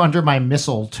 want you under my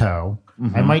mistletoe.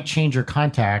 I might change your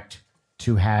contact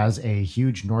to has a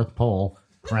huge North Pole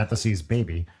 (parentheses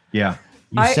baby). Yeah.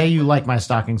 You say you like my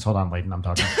stockings. Hold on, Leighton. I'm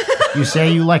talking. You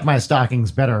say you like my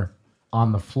stockings better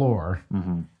on the floor.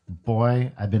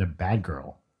 Boy, I've been a bad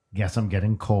girl. Guess I'm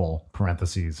getting coal.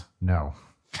 (Parentheses no).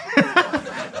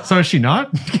 So is she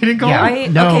not getting called? Yeah.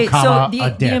 No, comma, so a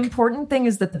the dick. important thing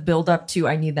is that the build up to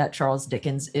I Need That Charles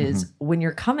Dickens is when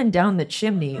you're coming down the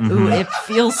chimney, ooh, it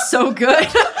feels so good.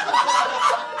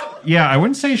 Yeah, I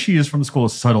wouldn't say she is from the school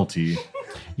of subtlety.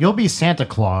 You'll be Santa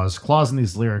Claus. Claus in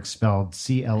these lyrics spelled Clause.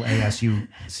 Yeah,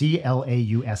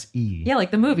 like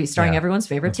the movie starring Yeah, everyone's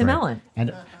favorite that's Tim right. Allen.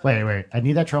 And wait. I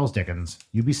need that Charles Dickens.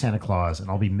 You be Santa Claus,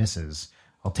 and I'll be Mrs.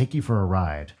 I'll take you for a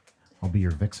ride. I'll be your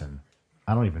vixen.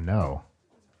 I don't even know.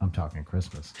 I'm talking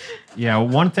Christmas. Yeah,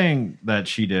 one thing that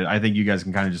she did, I think you guys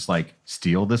can kind of just like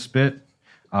steal this bit.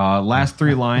 Last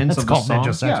 3 lines It's of the called song.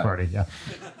 Ninja Sex Party. Yeah.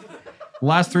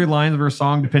 Last 3 lines of her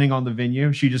song, depending on the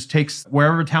venue, she just takes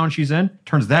wherever town she's in,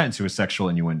 turns that into a sexual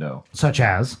innuendo. Such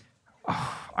as.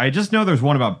 I just know there's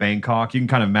one about Bangkok. You can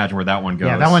kind of imagine where that one goes.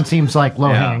 Yeah, that one seems like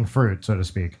low-hanging fruit, so to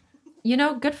speak. You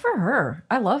know, good for her.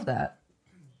 I love that.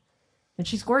 And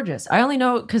she's gorgeous. I only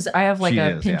know because I have like She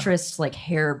a is, yeah. Pinterest like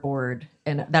hair board,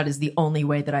 and that is the only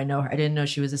way that I know her. I didn't know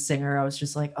she was a singer. I was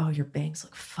just like, oh, your bangs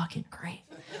look fucking great.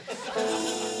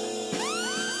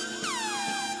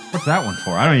 What's that one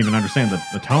for? I don't even understand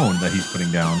the tone that he's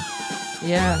putting down.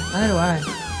 Yeah, neither do I.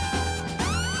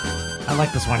 I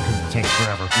like this one because it takes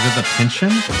forever. Is it the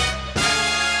pension?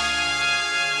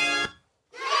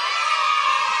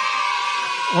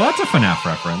 Well, that's a FNAF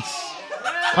reference.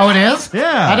 Oh, it is?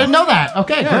 Yeah. I didn't know that.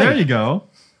 Okay, Yeah, great. there you go.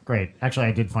 Great. Actually,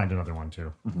 I did find another one,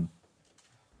 too.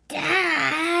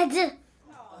 Dad!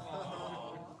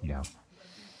 Yeah.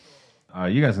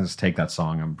 You guys can just take that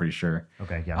song. I'm pretty sure.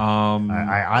 Okay, yeah.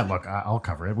 I'll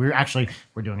cover it. We're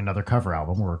doing another cover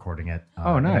album. We're recording it.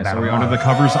 Oh, nice. Are we under the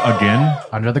covers again?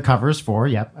 Under the covers for,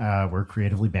 yep. We're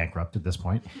creatively bankrupt at this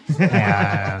point.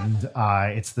 And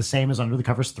it's the same as Under the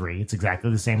Covers 3. It's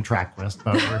exactly the same track list,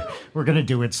 but we're going to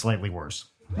do it slightly worse.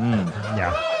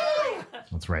 Yeah.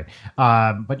 That's right.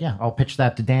 But yeah, I'll pitch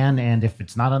that to Dan. And if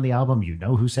it's not on the album, you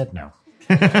know who said no.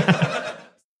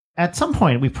 At some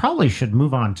point, we probably should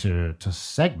move on to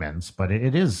segments, but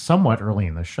it is somewhat early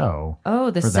in the show.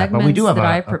 Oh, the for segments but we do have that a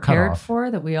I prepared cutoff.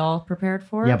 for, that we all prepared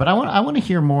for? Yeah, but I want to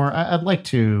hear more. I'd like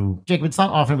to, Jacob, it's not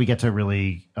often we get to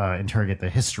really interrogate the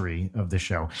history of the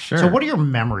show. Sure. So what are your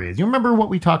memories? You remember what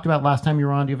we talked about last time you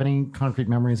were on? Do you have any concrete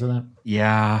memories of that?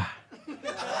 Yeah.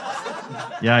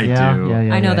 Yeah, I do.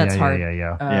 Yeah, I know that's hard.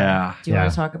 Yeah. Do you want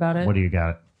to talk about it? What do you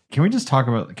got? Can we just talk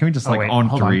about, on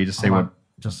hold three, on, just say hold on. what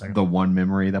Just a second. the one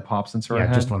memory that pops into our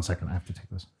head? Just 1 second. I have to take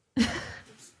this.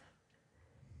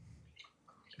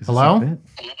 Is Hello? this a bit?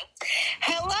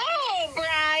 Hello,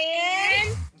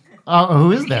 Brian.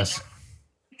 Who is this?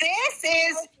 This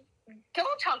is.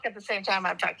 Don't talk at the same time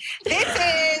I'm talking. This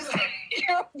is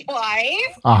your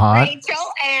wife, Rachel,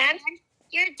 and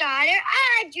your daughter,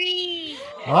 Audrey.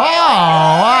 Oh,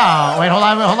 wow. Wait, hold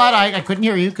on. I couldn't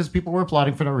hear you because people were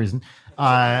applauding for no reason.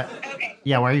 Okay.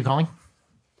 Yeah, why are you calling?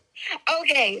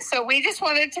 Okay, so we just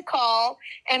wanted to call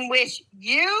and wish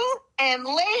you and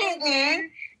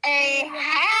Leighton a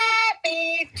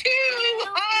happy 200th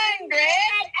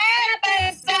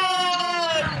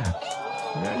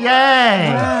episode.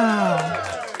 Yay! Wow.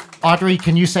 Audrey,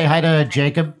 can you say hi to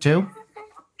Jacob too?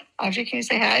 Audrey, can you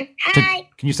say hi?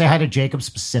 Can you say hi to Jacob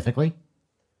specifically?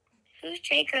 Who's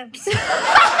Jacobs?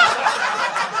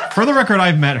 For the record,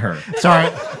 I've met her. Sorry.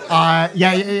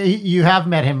 Yeah, you have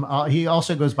met him. He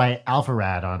also goes by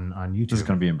Alpharad on YouTube. This is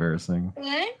going to be embarrassing.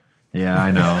 What? Yeah,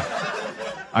 I know.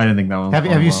 I didn't think that one was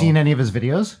Have you seen any of his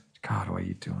videos? God, why are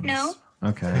you doing No. this?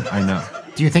 Okay, I know.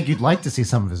 Do you think you'd like to see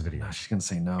some of his videos? She's going to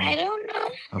say no. I don't know.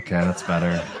 Okay, that's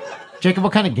better. Jacob,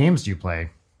 what kind of games do you play?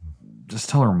 Just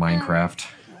tell her Minecraft.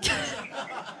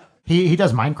 He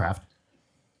does Minecraft.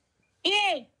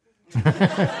 Yay.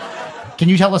 Can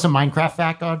you tell us a Minecraft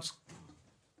fact, Odds?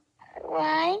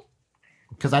 Why?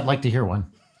 Because I'd like to hear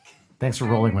one. Thanks for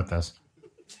rolling with this.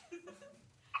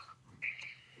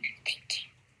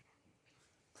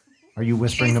 Are you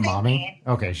whispering to mommy?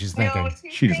 Okay, she's thinking. No,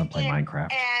 She doesn't play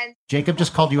Minecraft. And Jacob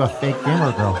just called you a fake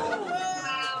gamer girl.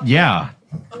 Yeah.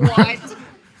 what?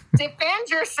 Defend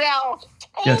yourself.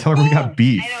 Yeah, tell her we got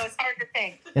beef. I know, it's hard to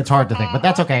think. It's hard to think, but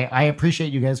that's okay. I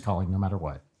appreciate you guys calling no matter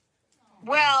what.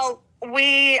 Well,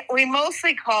 we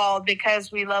mostly called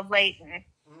because we love Leighton.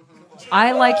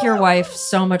 I like your wife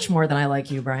so much more than I like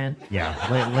you, Brian. Yeah,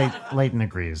 Leighton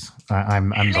agrees. I'm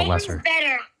the Leighton's lesser.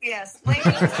 better. Yes,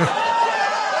 Leighton's awesome.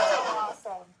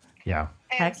 Yeah.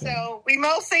 And Heck yeah. so we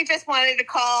mostly just wanted to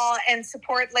call and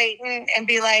support Leighton and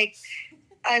be like,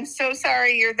 I'm so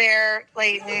sorry you're there,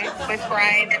 Leighton, with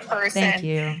Brian in person. Thank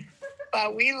you.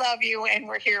 But we love you and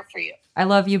we're here for you. I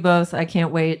love you both. I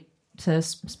can't wait to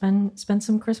spend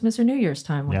some Christmas or New Year's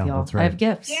time with Yeah, y'all. that's right. I have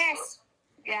gifts. Yes.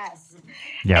 Yes.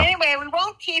 Yeah. Anyway, we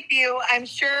won't keep you. I'm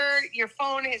sure your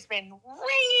phone has been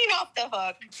ringing off the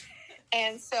hook.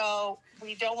 And so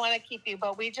we don't want to keep you,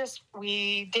 but we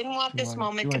didn't want this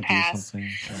moment to pass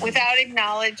without The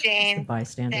acknowledging.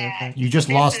 bystander that- effect. You just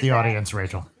This lost is the a- audience,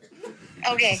 Rachel.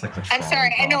 Okay, It's like the I'm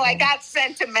sorry. I know I problem. got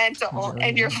sentimental,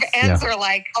 and your fans are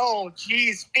like, "Oh,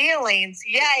 geez, feelings,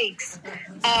 yikes."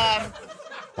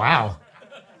 Wow.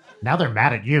 Now they're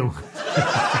mad at you.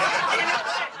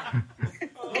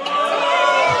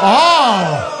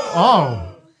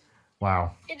 Oh.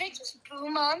 Wow. Did they just boo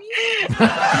mommy?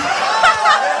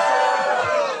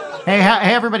 Hey,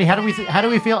 everybody. How do we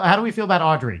feel about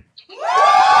Audrey?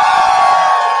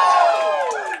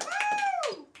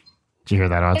 Did you hear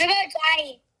that, Odds? What about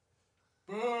Daddy?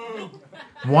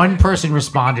 One person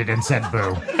responded and said boo.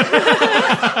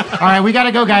 All right, we got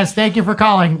to go, guys. Thank you for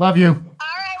calling. Love you. All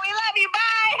right, we love you.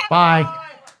 Bye. Have Bye. fun.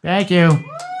 Thank you.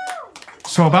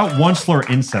 So about one slur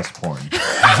incest porn.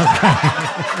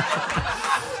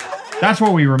 That's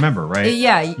what we remember, right?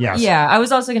 Yeah, Yes. yeah. I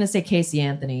was also going to say Casey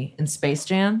Anthony in Space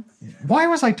Jam. Why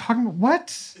was I talking about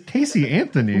what? Casey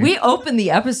Anthony. We opened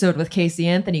the episode with Casey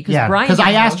Anthony because Yeah, Brian. because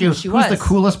I didn't know asked you who she who's was. the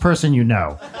coolest person you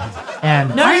know,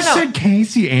 and No, I said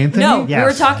Casey Anthony. No, Yes. we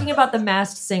were talking about the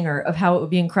Masked Singer, of how it would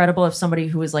be incredible if somebody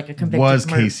who was like a convicted was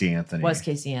murder- Casey Anthony. was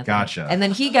Casey Anthony. Gotcha. And then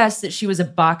he guessed that she was a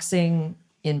boxing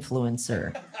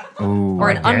influencer Ooh. or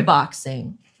an I did.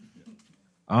 unboxing.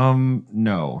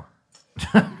 No.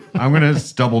 I'm gonna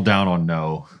double down on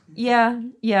no. Yeah,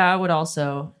 I would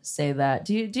also say that.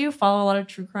 Do you follow a lot of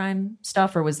true crime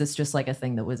stuff, or was this just like a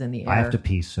thing that was in the air? I have to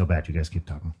pee so bad. You guys keep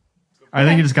talking. I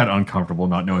think he just got uncomfortable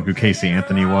not knowing who Casey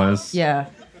Anthony was. Yeah.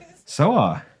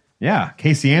 So,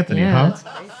 Casey Anthony, Yeah,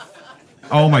 huh?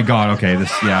 Oh my God. Okay.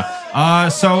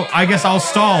 So I guess I'll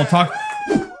stall.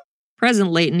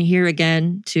 President Leighton here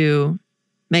again to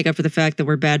make up for the fact that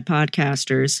we're bad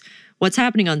podcasters. What's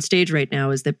happening on stage right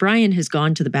now is that Brian has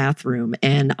gone to the bathroom,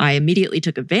 and I immediately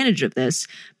took advantage of this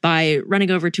by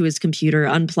running over to his computer,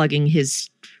 unplugging his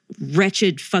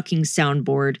wretched fucking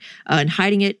soundboard, and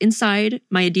hiding it inside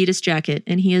my Adidas jacket,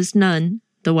 and he is none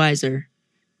the wiser.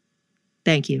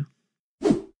 Thank you.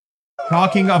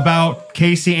 Talking about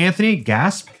Casey Anthony,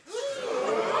 gasp.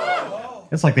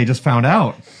 It's like they just found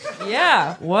out.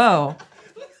 Yeah. Whoa.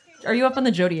 Are you up on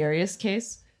the Jodi Arias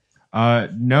case?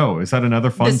 No. Is that another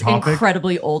fun This topic?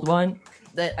 incredibly old one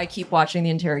that I keep watching the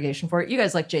interrogation for. You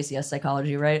guys like JCS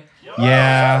psychology, right?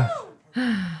 Yeah.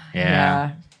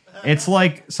 Yeah. It's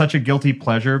like such a guilty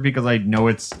pleasure because I know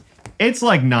it's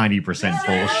like 90%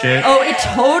 bullshit. Oh, it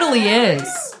totally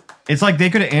is. It's like they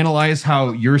could analyze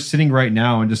how you're sitting right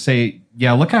now and just say,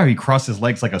 yeah, look how he crossed his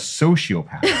legs like a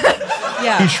sociopath.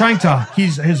 Yeah. He's trying to,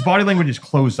 his body language is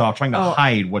closed off, trying to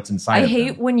hide what's inside I of hate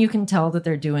him. when you can tell that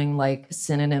they're doing like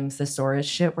synonym thesaurus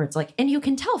shit where it's like, and you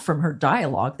can tell from her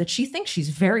dialogue that she thinks she's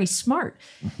very smart.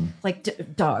 Mm-hmm.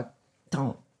 Like, dog,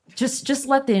 don't. Just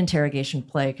let the interrogation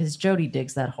play because Jody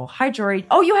digs that whole, hi, Jory.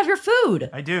 Oh, you have your food.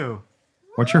 I do.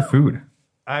 What's your food?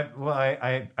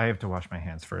 I have to wash my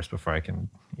hands first before I can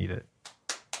eat it.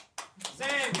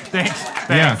 Thanks.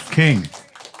 Yeah, king.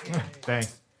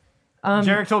 Thanks.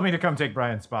 Jarek told me to come take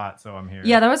Brian's spot, so I'm here.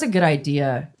 Yeah, that was a good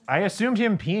idea. I assumed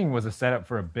him peeing was a setup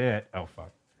for a bit. Oh,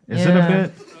 fuck. Is it a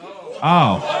bit?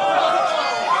 Oh.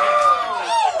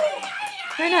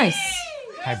 Very nice.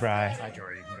 Hi, Bri. Hi,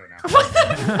 Jory. You can go now. What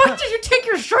the fuck did you take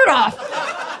your shirt off?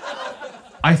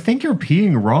 I think you're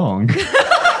peeing wrong.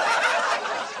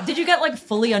 Did you get like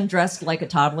fully undressed like a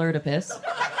toddler to piss?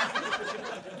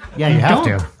 Yeah, you have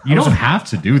to. You don't have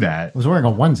to do that. I was wearing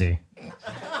a onesie.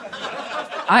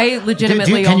 I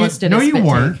legitimately can you- almost did No, a you spit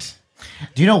weren't.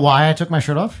 take. Do you know why I took my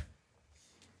shirt off?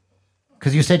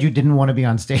 Because you said you didn't want to be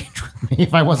on stage with me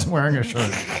if I wasn't wearing a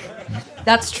shirt.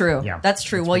 That's true. Yeah, That's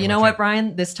true. that's Well, pretty you know much what, it.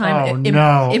 Brian? This time, Oh,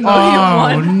 Imodium no.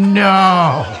 won.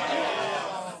 No.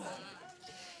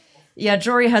 Yeah,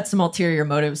 Jory had some ulterior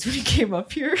motives when he came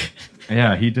up here.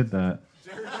 Yeah, he did that.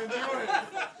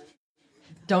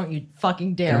 Don't you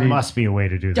fucking dare. There must be a way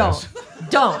to do this.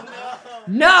 Don't.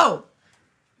 No.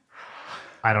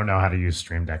 I don't know how to use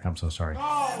Stream Deck. I'm so sorry.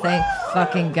 Thank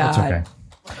fucking God. It's okay.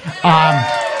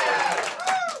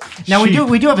 Now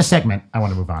we do have a segment I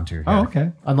want to move on to here. Oh,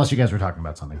 okay. Unless you guys were talking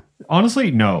about something. Honestly,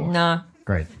 no. Nah.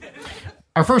 Great.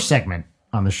 Our first segment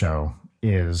on the show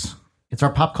it's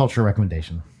our pop culture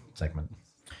recommendation segment.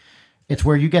 It's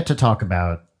where you get to talk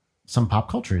about some pop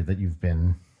culture that you've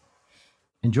been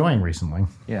enjoying recently.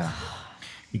 Yeah.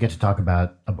 You get to talk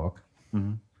about a book, a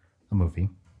movie,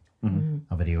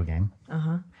 a video game.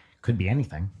 Could be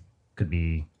anything. Could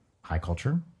be high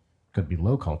culture. Could be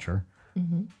low culture.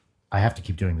 I have to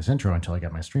keep doing this intro until I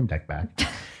get my Stream Deck back.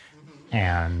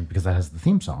 And because that has the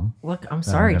theme song. Look, I'm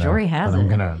sorry, Jory has it. I'm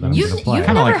gonna play. You've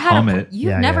Kinda never like had hum a, it. you've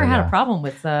Yeah, never yeah, had yeah. a problem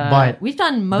with. But we've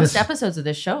done most this- episodes of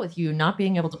this show with you not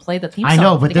being able to play the theme song. I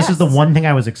know, for but this is the guests. one thing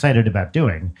I was excited about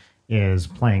doing is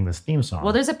playing this theme song.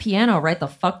 Well, there's a piano right the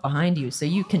fuck behind you, so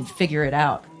you can figure it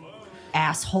out,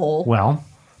 asshole. Well,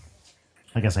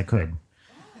 I guess I could.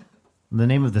 The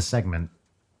name of this segment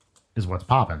is What's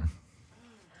Poppin'.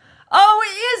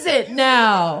 Oh, is it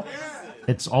now?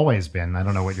 It's always been. I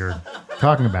don't know what you're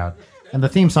talking about. And the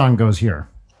theme song goes here.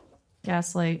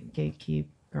 Gaslight, gatekeep,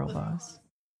 girl boss.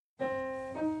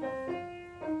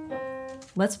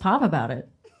 Let's pop about it.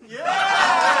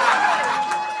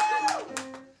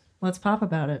 Let's pop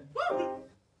about it.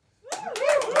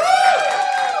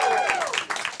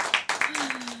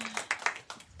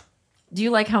 Do you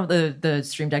like how the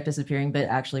Stream Deck disappearing bit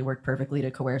actually worked perfectly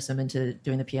to coerce him into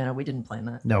doing the piano? We didn't plan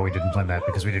that. No, we didn't plan that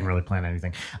because we didn't really plan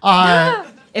anything.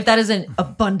 If that isn't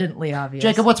abundantly obvious.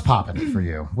 Jacob, what's poppin' for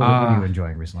you? What are you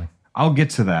enjoying recently? I'll get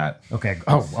to that. Okay.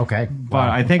 Oh, okay. But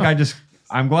I think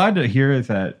I'm glad to hear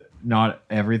that not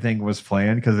everything was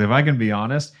planned. Because if I can be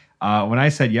honest, when I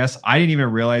said yes, I didn't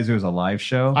even realize it was a live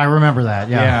show. I remember that.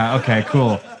 Yeah. Yeah. Okay,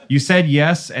 cool. You said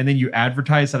yes, and then you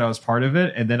advertised that I was part of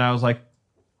it. And then I was like,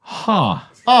 huh.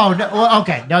 Oh, no, well,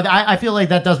 okay. No, I feel like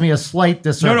that does me a slight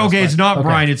disservice. No, okay, it's but- not okay.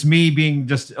 Brian. It's me being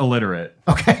just illiterate.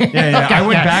 Okay. Yeah. Okay, I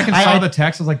went yeah. back and I- saw the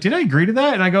text. I was like, did I agree to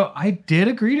that? And I go, I did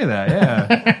agree to that.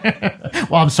 Yeah.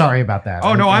 Well, I'm sorry about that.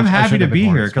 Oh, no, I'm I happy should to have be been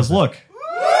more here because explicit. look.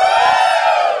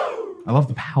 I love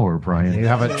the power, Brian. You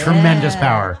have a tremendous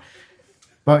power.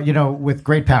 But, with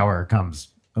great power comes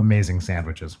amazing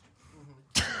sandwiches.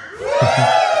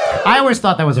 I always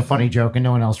thought that was a funny joke, and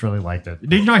no one else really liked it.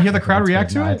 Did you not hear the crowd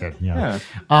react to it? I did, yeah.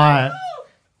 So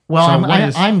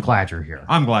I'm glad you're here.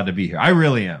 I'm glad to be here. I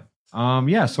really am.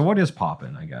 So what is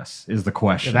poppin', I guess, is the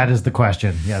question. That is the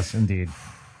question. Yes, indeed.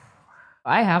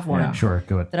 I have one. Yeah. Sure,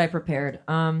 go ahead. That I prepared.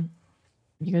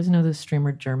 You guys know the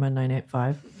streamer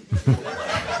Germa985?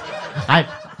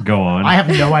 Go on. I have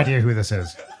no idea who this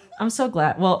is. I'm so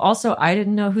glad. Well, also, I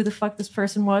didn't know who the fuck this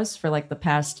person was for like the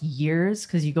past years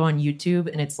because you go on YouTube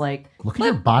and it's like Look at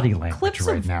your body language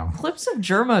right now. Clips of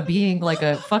Germa being like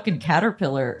a fucking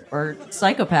caterpillar or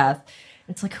psychopath.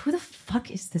 It's like, who the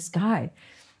fuck is this guy?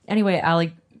 Anyway,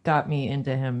 Allie got me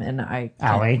into him, and I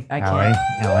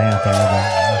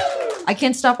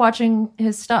can't stop watching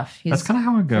his stuff. That's kind of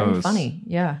how it very goes. funny,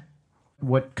 yeah.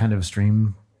 What kind of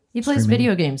stream? He plays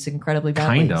video games incredibly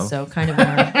badly, so kind of in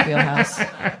our wheelhouse.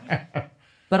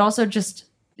 But also just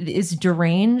is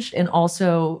deranged, and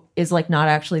also is like not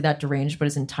actually that deranged, but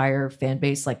his entire fan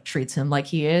base like treats him like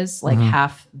he is. Like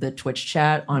half the Twitch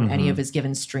chat on any of his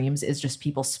given streams is just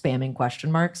people spamming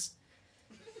question marks.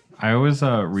 I was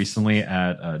recently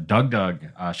at Doug.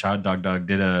 Shout out Doug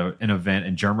did an event,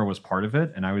 and Germa was part of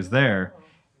it, and I was there,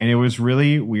 and it was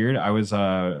really weird. I was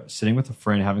sitting with a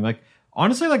friend having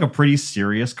honestly a pretty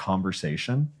serious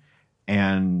conversation,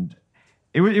 and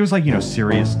it was like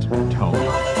serious tone.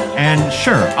 And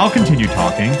sure, I'll continue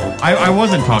talking. I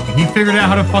wasn't talking. He figured out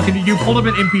how to fucking. You pulled up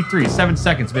an MP3, 7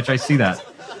 seconds, bitch. I see that.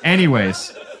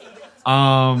 Anyways,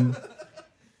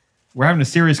 we're having a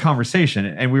serious conversation,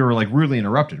 and we were rudely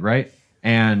interrupted, right?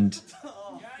 And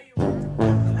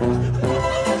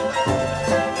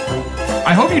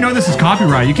I hope you know this is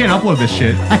copyright. You can't upload this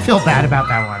shit. I feel bad about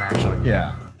that one, actually.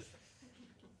 Yeah.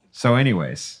 So,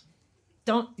 anyways,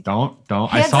 don't.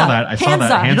 I saw that.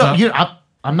 Hands up.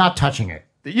 I'm not touching it.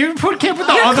 You can't put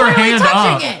the other hand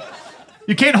up. It.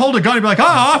 You can't hold a gun and be like,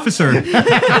 officer.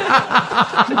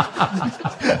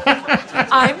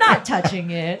 I'm not touching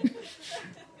it.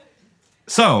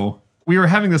 So we were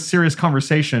having this serious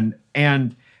conversation,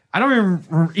 and I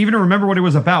don't even remember what it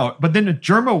was about. But then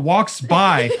Germa walks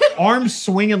by, arms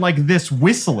swinging like this,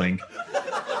 whistling.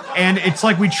 And it's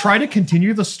like we try to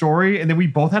continue the story, and then we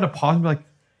both had to pause and be like,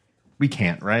 we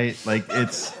can't, right?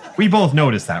 We both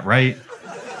noticed that, right?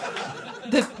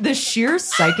 The sheer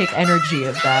psychic energy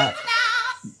of that.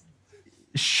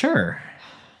 Sure.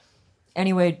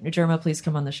 Anyway, Germa, please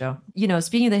come on the show.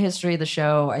 Speaking of the history of the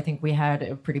show, I think we had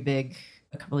a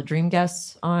couple of dream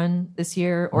guests on this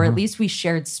year, or at least we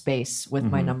shared space with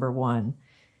my number one,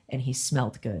 and he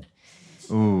smelled good.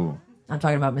 Ooh. I'm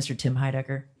talking about Mr. Tim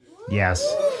Heidecker. Yes.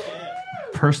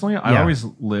 Personally, I always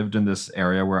lived in this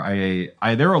area where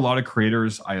there are a lot of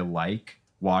creators I like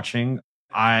watching.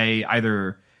 I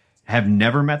either have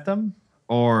never met them,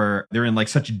 or they're in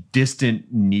such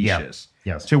distant niches.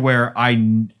 Yes. To where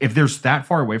if they're that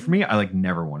far away from me, I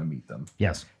never want to meet them.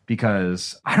 Yes.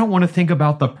 Because I don't want to think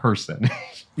about the person.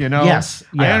 Yes.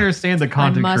 Yeah. I understand the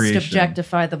content creation. I must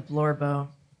objectify the blorbo.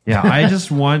 Yeah, I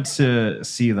just want to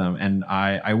see them. And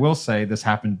I will say this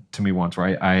happened to me once,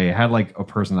 where I had a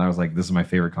person that I was like, this is my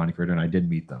favorite content creator, and I did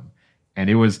meet them. And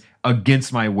it was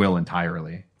against my will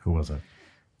entirely. Who was it?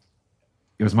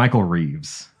 It was Michael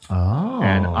Reeves. Oh.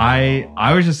 And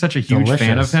I was just such a huge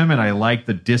fan of him, and I liked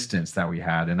the distance that we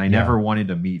had, and I never wanted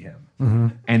to meet him. Mm-hmm.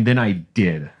 And then I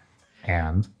did.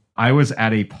 And? I was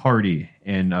at a party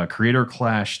in Creator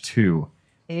Clash 2.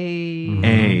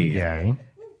 Yay.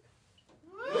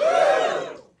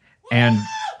 And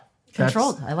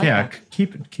controlled. I like that.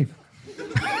 Keep it.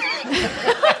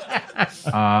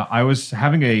 I was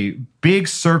having a big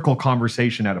circle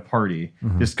conversation at a party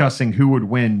discussing who would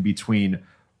win between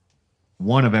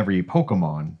one of every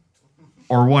Pokemon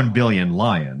or 1 billion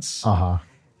lions. Uh-huh.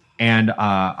 And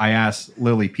I asked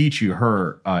Lily Pichu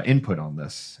her input on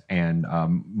this. And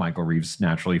Michael Reeves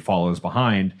naturally follows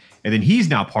behind. And then he's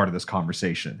now part of this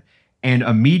conversation and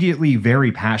immediately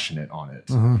very passionate on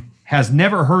it. Has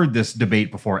never heard this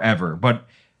debate before ever. But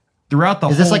throughout the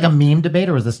whole... Is this like a meme debate,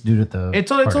 or is this due to the...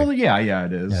 It's all, yeah,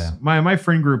 it is. Yeah. My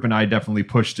friend group and I definitely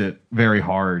pushed it very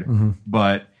hard.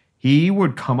 But he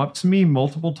would come up to me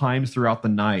multiple times throughout the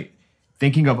night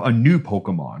thinking of a new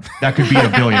Pokemon that could beat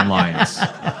 1 billion lions.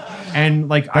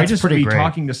 And I just be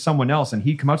talking to someone else, and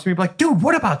he'd come up to me and be like, dude,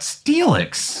 what about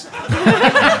Steelix?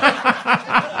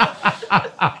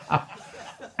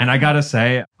 And I gotta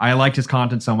say, I liked his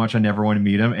content so much, I never want to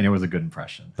meet him, and it was a good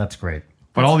impression. That's great.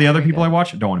 But all the other people I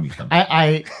watch, don't want to meet them.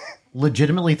 I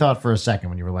legitimately thought for a second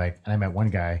when you were like, and I met one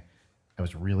guy I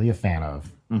was really a fan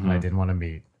of, and I didn't want to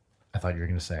meet. I thought you were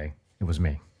going to say It was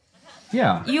me.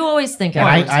 Yeah. You always think And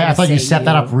everyone's I gonna thought you say set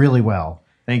that up really well.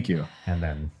 Thank you. And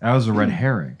then, That was a red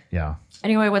herring. yeah.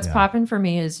 Anyway, what's Yeah. popping for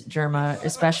me is Germa,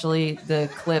 especially the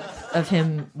clip of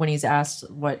him when he's asked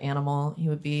what animal he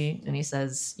would be, and he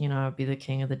says, I'd be the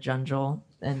king of the jungle,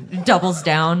 and doubles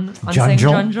down on saying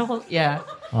Jungle? jungle. Yeah,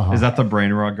 Is that the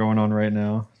brain rot going on right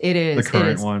now? it is. The current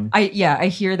it is. one? I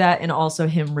hear that, and also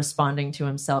him responding to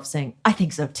himself saying, "I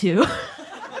think so too."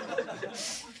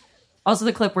 Also,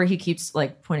 the clip where he keeps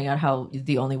like pointing out how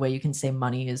the only way you can say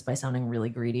money is by sounding really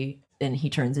greedy, and he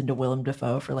turns into Willem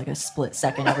Dafoe for like a split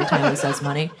second every time he says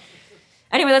money.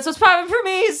 Anyway, that's what's popping for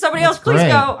me. Somebody else, please great.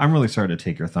 go. I'm really sorry to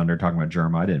take your thunder talking about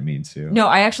Germa. I didn't mean to. No,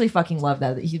 I actually fucking love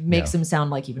that. He makes him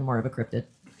sound like even more of a cryptid.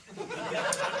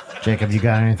 Jacob, you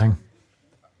got anything?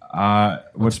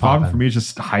 What's popping for me is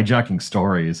just hijacking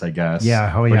stories, I guess.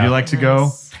 Yeah, oh, Would yeah. you like to go?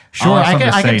 Sure, I'll have I something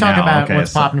to can say talk now. about Okay,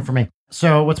 what's so- popping for me.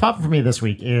 So what's popping for me this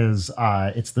week is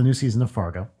it's the new season of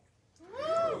Fargo.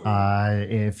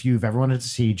 If you've ever wanted to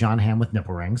see John Hamm with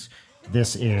nipple rings,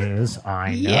 this is,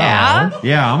 I know.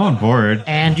 Yeah, I'm on board.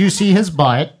 And you see his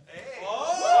butt.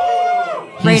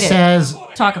 He Rate it. says,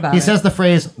 Talk about he it. says the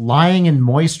phrase lying in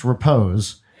moist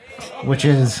repose, which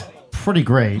is pretty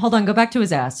great. Hold on, go back to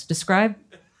his ass. Describe.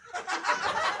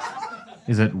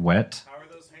 Is it wet?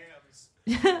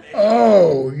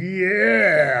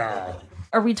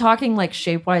 Are we talking like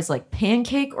shape-wise like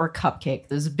pancake or cupcake?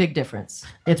 There's a big difference.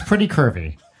 It's pretty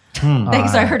curvy.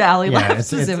 Thanks, I heard Allie laugh it's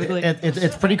specifically.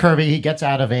 it's pretty curvy. He gets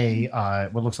out of a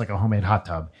what looks like a homemade hot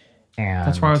tub, and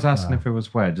That's why I was asking if it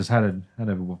was wet. Just had a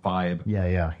vibe.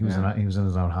 Yeah. He was in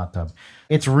his own hot tub.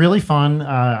 It's really fun.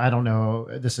 I don't know.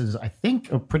 This is, I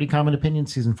think, a pretty common opinion.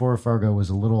 Season 4 of Fargo was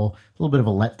a little bit of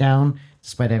a letdown,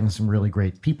 despite having some really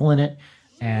great people in it.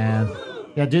 And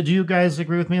yeah, did you guys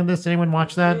agree with me on this? Did anyone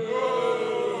watch that?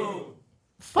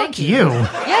 Fuck you.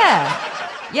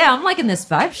 Yeah, I'm liking this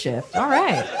vibe shift. All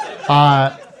right.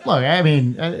 Look, I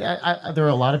mean, there are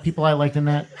a lot of people I liked in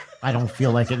that. I don't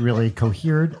feel like it really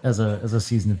cohered as a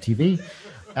season of TV.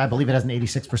 I believe it has an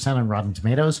 86% on Rotten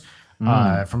Tomatoes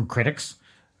from critics,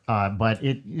 but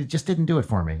it just didn't do it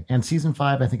for me. And season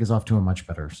 5, I think, is off to a much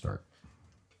better start.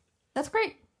 That's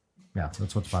great. Yeah,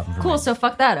 that's what's popping for Cool. me. So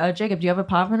fuck that. Jacob, do you have a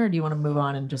poppin' or do you want to move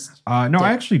on and just... No,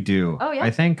 I actually do. Oh, yeah?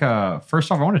 I think,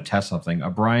 first off, I want to test something.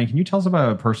 Brian, can you tell us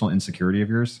about a personal insecurity of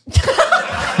yours?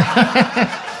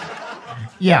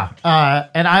 Yeah,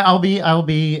 and I'll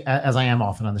be as I am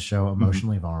often on the show,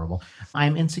 emotionally vulnerable.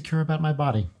 I'm insecure about my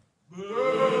body.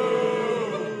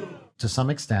 To some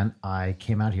extent, I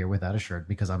came out here without a shirt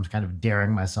because I'm kind of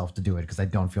daring myself to do it because I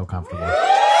don't feel comfortable.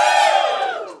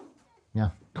 Yeah,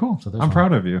 Cool. So there's I'm one.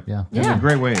 proud of you. Yeah. These are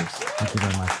great waves. Thank you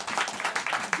very much.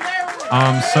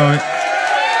 So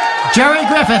Jerry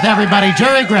Griffith, everybody,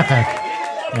 Jerry Griffith.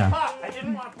 Yeah.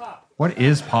 what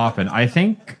is poppin'? I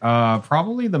think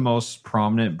probably the most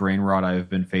prominent brain rot I've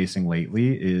been facing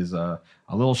lately is a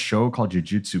little show called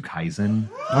Jujutsu Kaisen.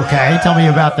 Okay, tell me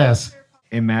about this.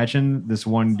 Imagine this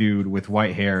one dude with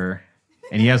white hair,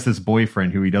 and he has this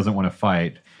boyfriend who he doesn't want to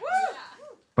fight,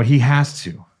 but he has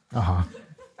to. Uh-huh.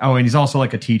 Oh, and he's also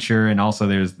like a teacher, and also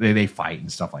they fight and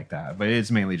stuff like that. But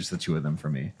it's mainly just the two of them for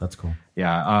me. That's cool.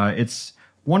 Yeah, it's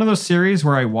one of those series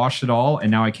where I watched it all, and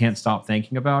now I can't stop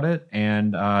thinking about it.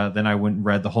 And then I went and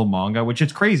read the whole manga, which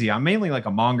is crazy. I'm mainly like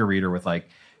a manga reader with like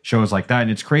shows like that, and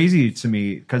it's crazy to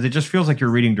me because it just feels like you're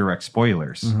reading direct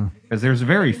spoilers. Because there's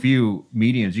very few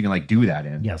mediums you can like do that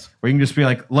in. Yes. Where you can just be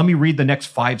like, let me read the next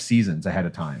 5 seasons ahead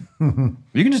of time.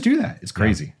 You can just do that. It's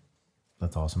crazy.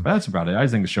 That's awesome. But that's about it. I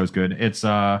just think the show's good. It's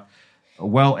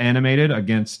well animated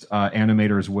against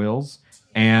animators' wills,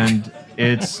 and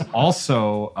it's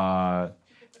also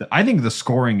I think the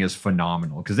scoring is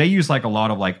phenomenal because they use like a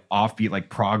lot of like offbeat like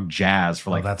prog jazz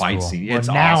for like that's fight cool. scenes. Well, It's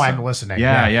now awesome. I'm listening.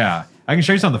 Yeah, Yeah. yeah. I can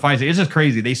show you some of the fight scenes. It's just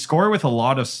crazy. They score with a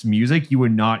lot of music you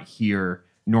would not hear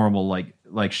normal like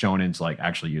shonens like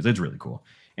actually use. It's really cool.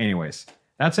 Anyways.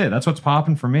 That's it. That's what's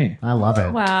popping for me. I love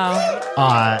it.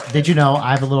 Wow. Did you know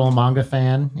I have a little manga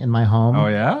fan in my home? Oh,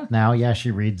 yeah? Now, yeah, she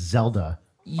reads Zelda.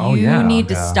 You need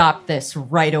to stop this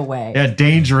right away. Yeah,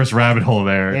 dangerous rabbit hole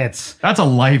there. It's That's a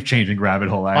life-changing rabbit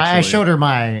hole, actually. I showed her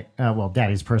my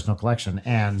daddy's personal collection,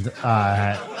 and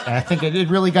I think it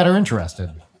really got her interested.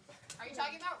 Are you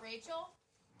talking about Rachel?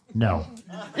 No,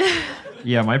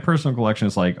 Yeah, my personal collection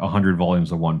is like 100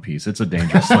 volumes of One Piece. It's a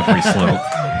dangerous, slippery slope.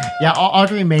 yeah,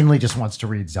 Audrey mainly just wants to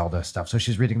read Zelda stuff, so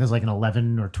she's reading. There's like an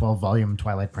 11 or 12 volume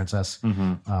Twilight Princess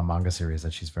manga series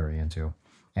that she's very into,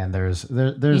 and there's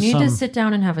You need some, to sit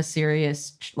down and have a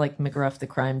serious, like McGruff the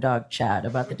crime dog chat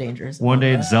about the dangers. of One day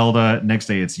manga. it's Zelda, next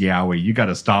day it's Yaoi. You got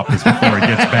to stop this before it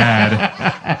gets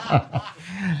bad.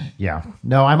 Yeah.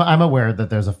 No, I'm aware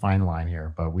that there's a fine line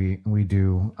here, but we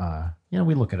do,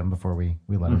 we look at them before we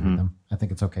let them read them. I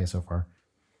think it's okay so far.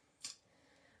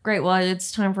 Great. Well,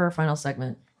 it's time for our final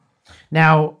segment.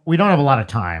 Now, we don't have a lot of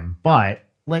time, but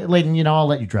Leighton, I'll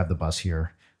let you drive the bus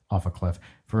here off a cliff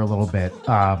for a little bit.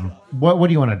 What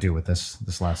do you want to do with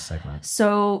this last segment?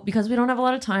 So, because we don't have a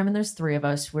lot of time and there's 3 of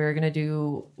us, we're gonna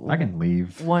do. I can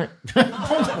leave. One.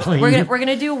 we're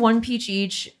gonna do 1 peach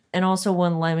each and also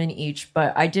 1 lemon each.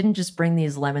 But I didn't just bring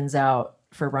these lemons out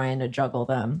for Ryan to juggle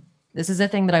them. This is a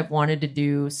thing that I've wanted to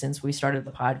do since we started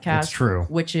the podcast. It's true.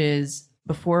 Which is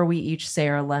before we each say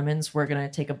our lemons, we're gonna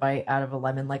take a bite out of a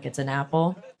lemon like it's an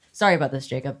apple. Sorry about this,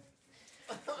 Jacob.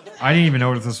 I didn't even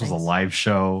know that this was a live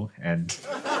show, and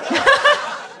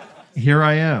here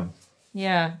I am.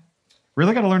 Yeah.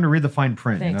 Really got to learn to read the fine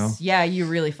print, Thanks. Yeah, you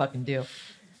really fucking do.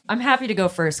 I'm happy to go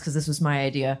first because this was my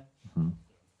idea. Mm-hmm.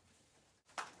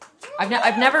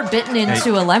 I've never bitten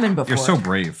into a lemon before. You're so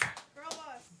brave.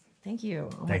 Thank you.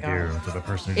 Oh Thank you to the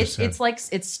person who just said. It's like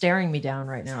it's staring me down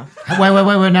right now.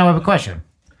 Wait. Now I have a question.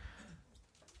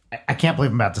 I can't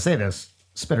believe I'm about to say this.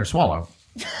 Spit or swallow.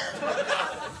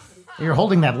 You're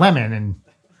holding that lemon and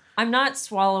I'm not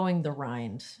swallowing the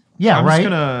rind. Yeah, I'm right.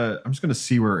 I'm just gonna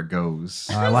see where it goes.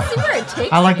 I like, see where it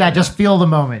takes I like me. that. Just feel the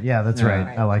moment. Yeah, that's right.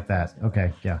 Right. I like that.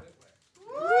 Okay, yeah.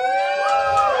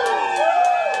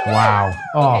 Wow.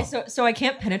 Oh. Okay, so I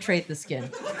can't penetrate the skin.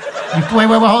 Wait,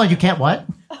 hold on. You can't what?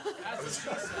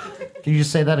 Can you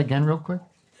just say that again real quick?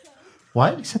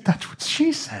 What? He said that's what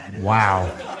she said. Wow.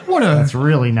 That's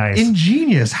really nice.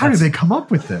 Ingenious. How did they come up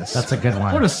with this? That's a good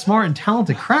one. What a smart and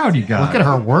talented crowd you got. Look at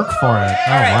her work for it. Oh,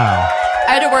 wow.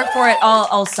 I had to work for it.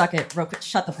 I'll suck it real quick.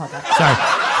 Shut the fuck up. Sorry.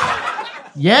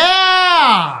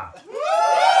 Yeah!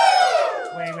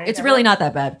 It's really not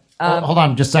that bad. Hold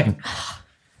on just a second.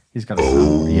 He's got a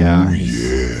sound. Yeah.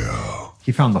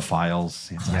 He found the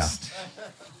files. Yeah.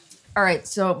 All right,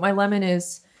 so my lemon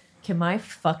is, can my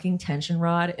fucking tension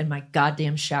rod in my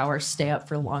goddamn shower stay up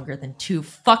for longer than 2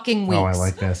 fucking weeks? Oh, I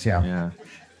like this. Yeah. Yeah.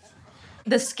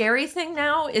 The scary thing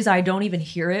now is I don't even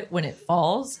hear it when it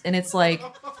falls. And it's like,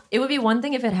 it would be one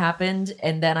thing if it happened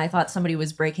and then I thought somebody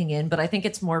was breaking in, but I think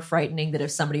it's more frightening that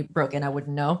if somebody broke in, I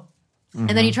wouldn't know. Mm-hmm.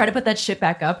 And then you try to put that shit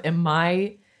back up, and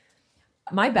my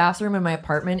bathroom in my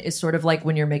apartment is sort of like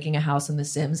when you're making a house in The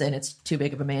Sims and it's too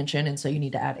big of a mansion, and so you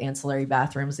need to add ancillary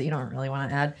bathrooms that you don't really want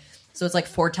to add. So it's like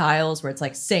 4 tiles where it's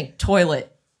like sink,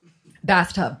 toilet,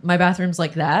 bathtub. My bathroom's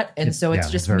like that, and so it's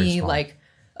just me small. like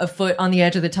a foot on the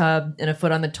edge of the tub and a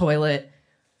foot on the toilet,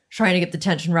 trying to get the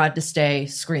tension rod to stay,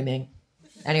 screaming.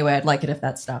 Anyway, I'd like it if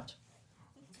that stopped.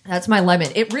 That's my lemon.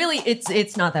 It really,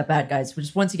 it's not that bad, guys.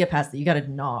 Just once you get past it, you got to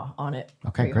gnaw on it.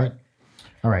 Okay, great.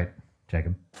 All right,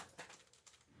 Jacob.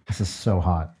 This is so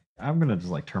hot. I'm gonna just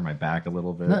like turn my back a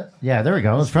little bit. Yeah, there we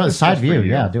go. It's from the side just for view.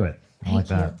 you. Yeah, do it. I Thank like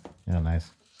that. Yeah, nice.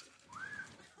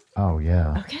 Oh,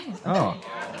 yeah. Okay. Oh,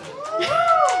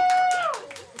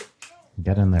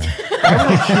 Get in there.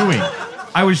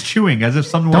 I was chewing as if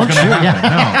something was Don't gonna chew,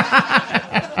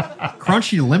 happen. No.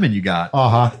 Crunchy lemon you got.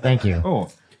 Thank you. Oh.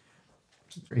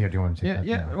 Here, do you want to take that?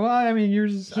 Yeah. Well, I mean, you're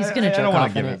just. He's gonna I jerk don't want off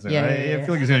to give in it. it. To Yeah, him. yeah, I yeah.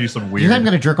 feel like he's gonna do some You weird. think I'm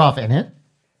going to jerk off in it?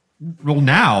 Well,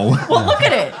 now. Well, look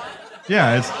at it.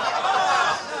 Yeah. It's.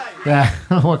 Yeah.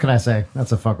 What can I say?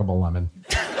 That's a fuckable lemon.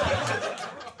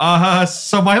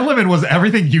 So my lemon was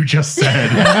everything you just said.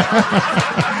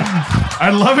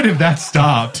 I'd love it if that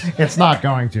stopped. It's not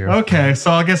going to. Okay,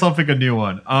 so I guess I'll pick a new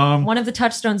one. One of the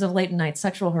touchstones of Leighton night,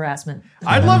 sexual harassment.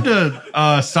 I'd love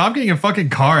to stop getting in fucking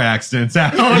car accidents,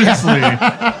 honestly.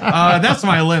 That's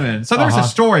my lemon. So there's a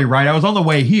story, right? I was on the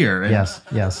way here. And Yes.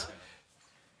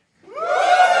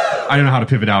 I don't know how to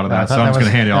pivot out of that, so I'm just going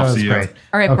to hand it off to you. Great.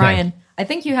 All right, Okay. Brian, I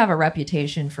think you have a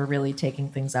reputation for really taking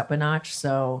things up a notch,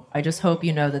 so I just hope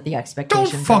you know that the Don't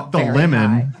expectations fuck are the very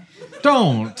lemon. high.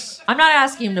 Don't. I'm not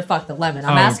asking him to fuck the lemon.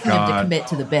 I'm Oh, asking him to God. commit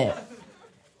to the bit.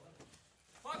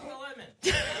 Fuck the lemon. Do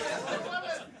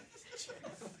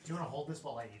you want to hold this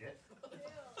while I eat it?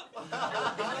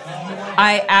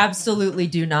 I absolutely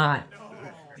do not.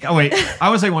 Oh, wait, I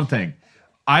would say one thing.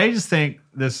 I just think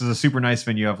this is a super nice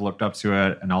venue. I've looked up to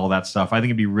it and all that stuff. I think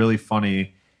it'd be really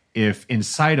funny if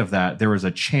inside of that there was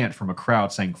a chant from a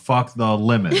crowd saying, fuck the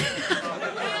lemon. Fuck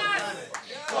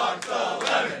the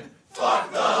lemon.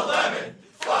 Fuck the lemon.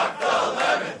 Fuck the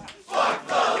lemon. Fuck the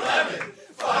lemon.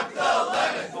 Fuck the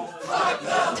lemon. Fuck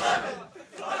the lemon.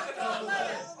 Fuck the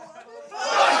lemon.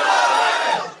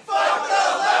 Fuck the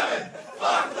lemon.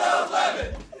 Fuck the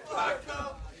lemon.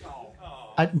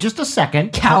 Fuck the Just a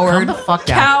second. Coward. Calm the fuck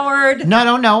down. Coward.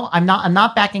 No. I'm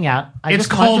not backing out. I It's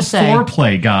just wanted called to say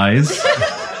foreplay, guys.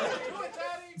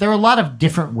 there are a lot of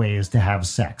different ways to have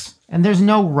sex, and there's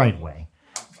no right way.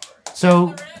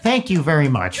 So, thank you very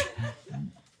much.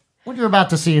 What you're about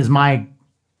to see is my,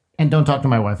 and don't talk to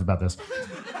my wife about this,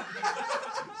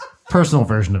 personal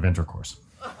version of intercourse.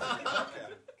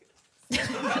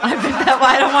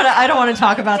 I don't want to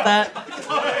talk about that.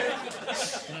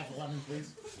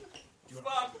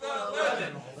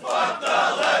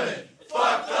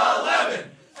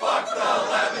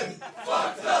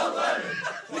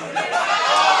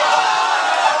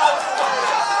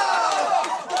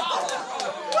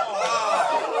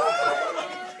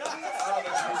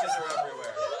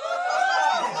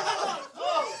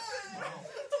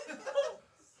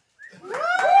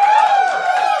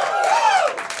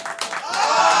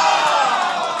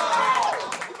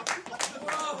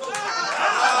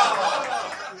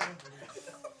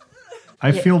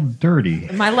 I feel dirty.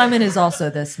 My lemon is also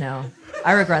this now.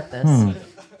 I regret this.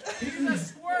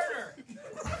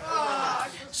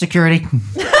 Security.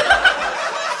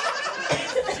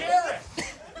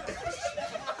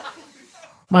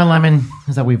 My lemon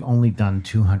is that we've only done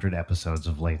 200 episodes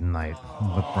of Leighton Night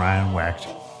with Brian Wecht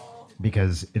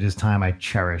because it is time I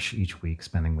cherish each week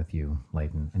spending with you,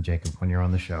 Leighton, and Jacob when you're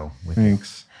on the show.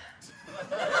 Thanks.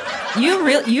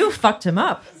 You fucked him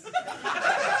up.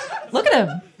 Look at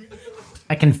him.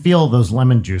 I can feel those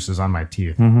lemon juices on my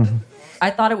teeth. Mm-hmm.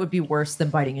 I thought it would be worse than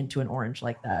biting into an orange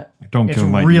like that. Don't It's give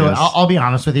him really. ideas. I'll be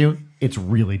honest with you. It's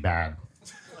really bad.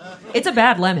 It's a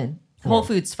bad lemon. Whole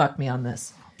Foods fucked me on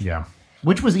this. Yeah.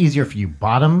 Which was easier for you,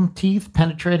 bottom teeth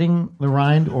penetrating the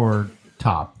rind or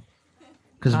top?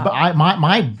 Because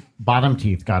my bottom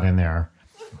teeth got in there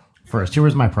first. Here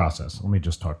was my process. Let me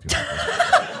just talk to you about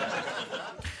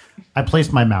this. I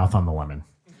placed my mouth on the lemon,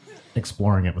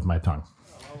 exploring it with my tongue.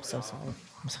 I'm so sorry.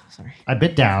 I'm so sorry. I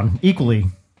bit down, equally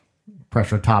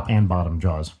pressure top and bottom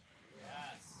jaws.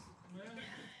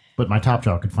 But my top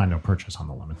jaw could find no purchase on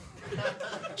the lemon.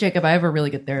 Jacob, I have a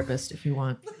really good therapist if you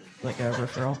want like a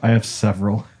referral. I have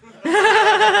several.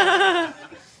 My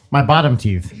bottom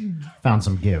teeth found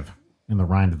some give in the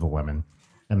rind of the lemon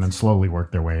and then slowly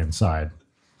worked their way inside,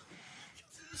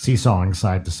 seesawing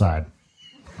side to side.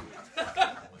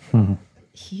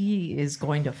 He is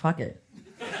going to fuck it.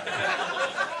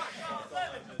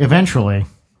 Eventually,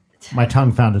 my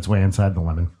tongue found its way inside the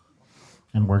lemon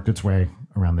and worked its way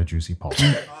around the juicy pulp.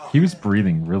 He was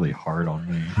breathing really hard on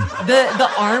me. The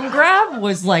arm grab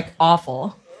was like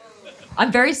awful.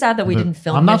 I'm very sad that we didn't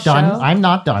film I'm not this done. show. I'm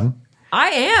not done. I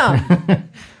am.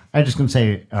 I just can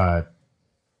say, and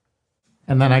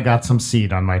then I got some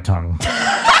seed on my tongue. Can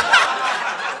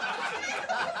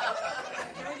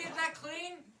we get that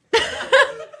clean?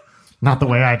 Not the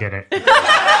way I did it.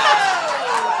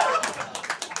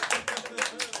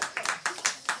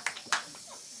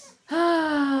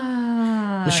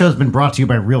 This show's been brought to you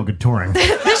by Real Good Touring.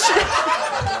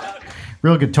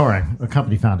 Real Good Touring, a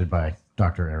company founded by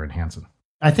Dr. Aaron Hansen.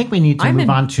 I think we need to I'm move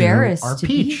on to embarrassed our to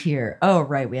be peach. here. Oh,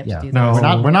 right. We have to do that. No.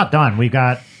 We're not done.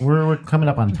 We're coming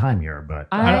up on time here, but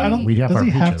I don't. we have Does our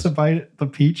he have peaches. to bite the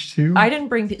peach too? I didn't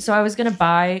bring. So I was gonna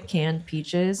buy canned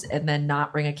peaches and then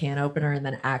not bring a can opener and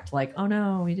then act like, oh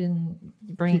no, we didn't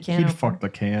bring a can He'd opener. fuck the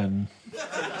can.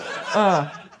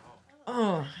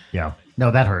 Yeah. No,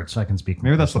 that hurts. I can speak.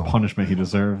 Maybe that's the personal. punishment he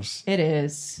deserves. It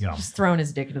is. Yeah. Just throwing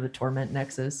his dick into the torment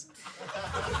nexus.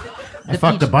 I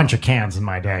fucked a bunch of cans in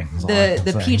my day. is all I can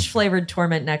The say. peach flavored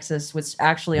torment nexus, which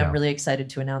actually Yeah. I'm really excited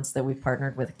to announce that we've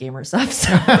partnered with GamerSubs.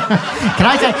 Can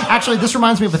I say? Actually, this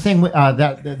reminds me of a thing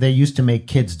that they used to make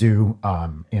kids do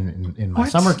in my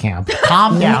summer camp.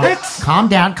 Calm down. Calm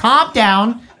down. Calm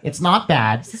down. It's not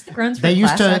bad. Is this the grounds for They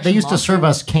used class to action serve lawsuit?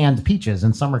 us canned peaches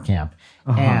in summer camp,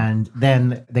 and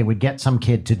then they would get some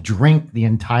kid to drink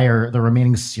the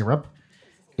remaining syrup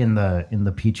in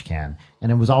the peach can,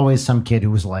 and it was always some kid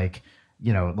who was like,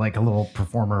 like a little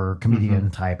performer comedian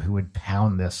type who would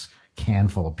pound this can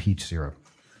full of peach syrup.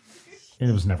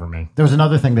 It was never me. There was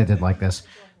another thing they did like this.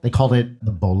 They called it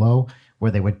the bolo, where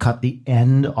they would cut the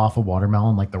end off a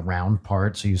watermelon, like the round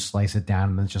part. So you slice it down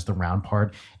and then it's just the round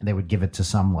part. And they would give it to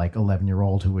some like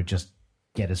 11-year-old who would just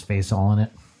get his face all in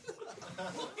it.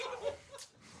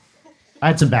 I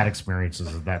had some bad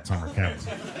experiences at that summer camp.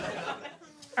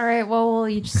 All right, well, we'll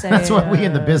each say. That's what we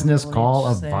in the business we'll call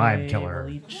each a say- vibe killer.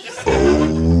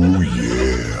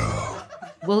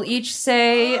 We'll each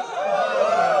say.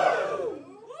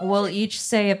 We'll each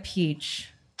say a peach,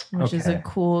 which is a Okay.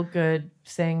 cool, good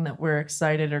thing that we're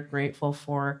excited or grateful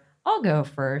for. I'll go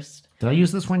first. Did I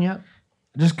use this one yet?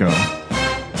 Just go.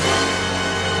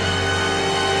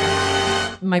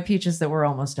 My peach is that we're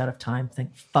almost out of time.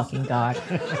 Thank fucking God.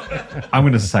 I'm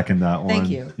going to second that one. Thank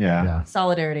you. Yeah. Yeah.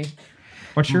 Solidarity.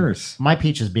 What's yours? My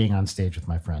peach is being on stage with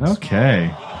my friends.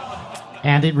 Okay.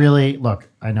 And it really, look,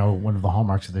 I know one of the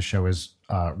hallmarks of this show is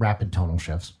rapid tonal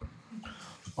shifts.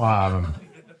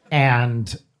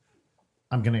 And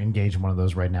I'm going to engage in one of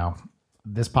those right now.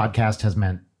 This podcast has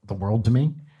meant the world to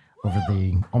me over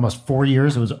the almost 4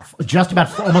 years. It was just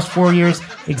about almost 4 years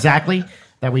exactly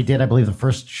that we did, I believe, the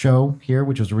first show here,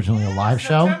 which was originally a live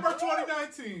show. September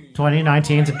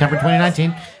 2019. September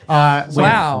 2019.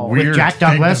 Wow. With Jack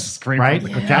Douglas, Scream right?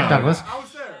 from With Jack Douglas. I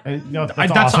was there. No,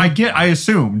 that's awesome. I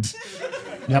assumed.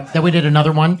 Yep. Then we did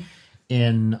another one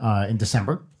in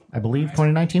December, I believe,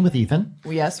 2019 with Ethan.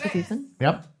 Yes, with Ethan.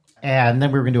 Yep. And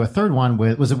then we were going to do a third one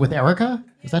was it with Erica?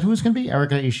 Is that who it's going to be?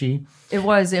 Erica Ishii. It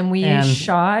was, and we And-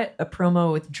 shot a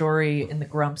promo with Jory in the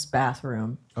Grumps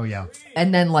bathroom. Oh, yeah.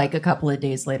 And then like a couple of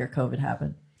days later, COVID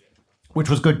happened. Which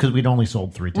was good because we'd only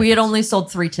sold 3 tickets. We had only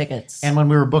sold 3 tickets. And when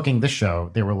we were booking this show,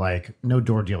 they were like, no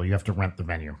door deal. You have to rent the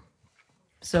venue.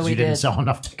 So we You didn't did. sell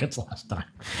enough tickets last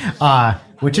time,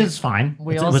 which is fine.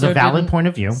 We It was also a valid didn't point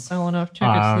of view. Sell enough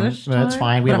tickets this time. That's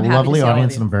fine. We But have I'm a happy to lovely see all of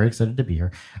audience, you. and I'm very excited to be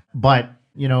here. But,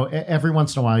 you know, every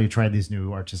once in a while, you try these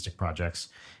new artistic projects,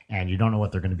 and you don't know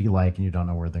what they're going to be like, and you don't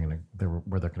know where they're going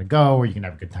to go, or you can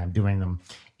have a good time doing them.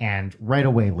 And right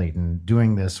away, Leighton,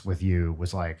 doing this with you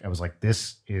was like, I was like,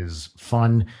 this is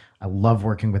fun. I love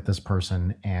working with this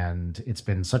person, and it's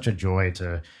been such a joy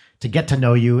to get to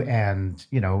know you and,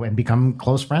 you know, and become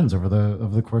close friends over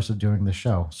the course of doing this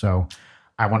show. So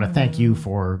I want to thank you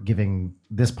for giving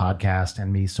this podcast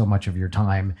and me so much of your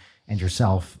time and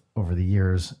yourself over the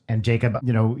years. And Jacob,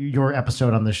 you know, your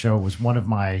episode on the show was one of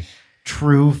my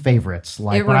true favorites.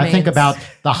 Like It when I think remains. about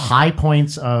the high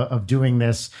points of doing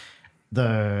this,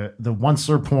 the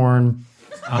Onceler porn,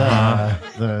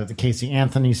 the Casey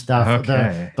Anthony stuff,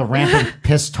 Okay. the rampant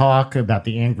piss talk about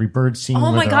the Angry Bird scene. Oh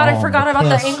where my they're God, all I on forgot the about the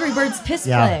piss. Angry Birds piss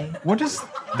Yeah. play. What does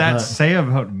that say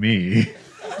about me?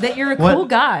 That you're a What- cool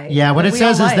guy. Yeah, what that it we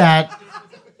says all is like. that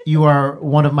you are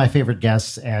one of my favorite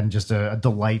guests and just a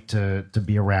delight to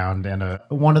be around, and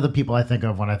one of the people I think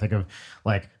of when I think of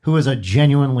like who is a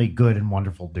genuinely good and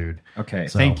wonderful dude. Okay,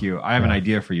 So, thank you. I have an yeah.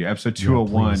 idea for you. Episode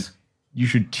 201, please. you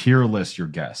should tier list your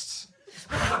guests.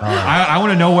 I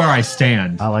want to know where I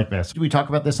stand. I like this. We talk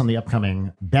about this on the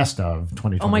upcoming Best of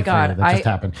 2023 Oh my God, that just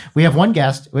happened. We have one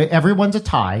guest. Everyone's a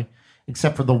tie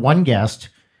except for the one guest.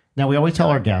 Now, we always tell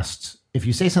our guests, if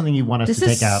you say something you want us This to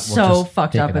is take out, so we'll just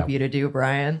fucked take up it of out. you to do,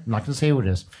 Brian. I'm not going to say what it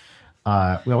is.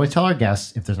 We always tell our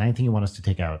guests, if there's anything you want us to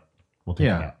take out, we'll take it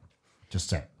Yeah. out. Just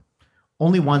say.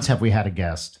 Only once have we had a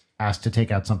guest ask to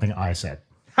take out something I said.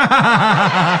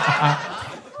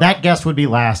 That guest would be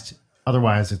last.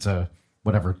 Otherwise, it's a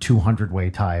whatever 200-way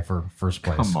tie for first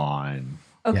place. Come on.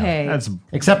 Okay. That's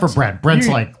Except for Brent. Brent's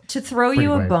like To throw pretty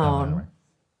you a way down that way. bone,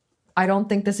 I don't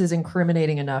think this is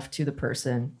incriminating enough to the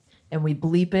person. And we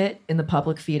bleep it in the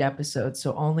public feed episode,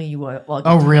 so only you will.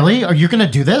 Oh, really? Are you going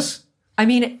to do this? I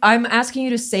mean, I'm asking you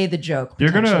to say the joke.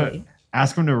 You're going to potentially.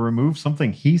 ask him to remove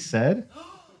something he said?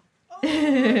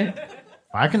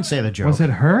 I can say the joke. Was it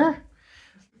her?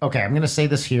 Okay, I'm going to say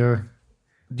this here.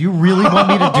 Do you really want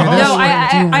me to do this? No, I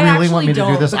do you I really want me to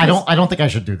actually do this? don't, I because- don't think I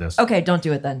should do this. Okay, don't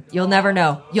do it then. You'll never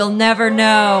know. You'll never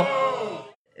know.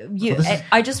 Well, this is-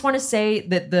 I just want to say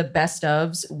that the best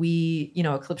ofs,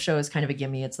 a clip show is kind of a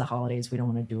gimme. It's the holidays. We don't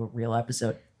want to do a real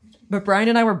episode. But Brian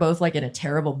and I were both like in a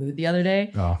terrible mood the other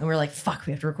day. Oh. And we are like, fuck,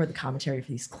 we have to record the commentary for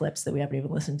these clips that we haven't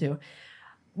even listened to.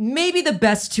 Maybe the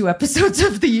best 2 episodes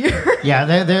of the year. Yeah,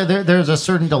 there's a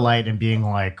certain delight in being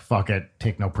like, fuck it,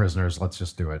 take no prisoners, let's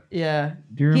just do it. Yeah.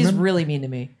 Do you He's remember- really mean to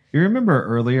me. You remember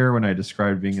earlier when I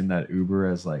described being in that Uber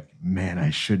as like, man, I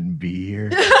shouldn't be here?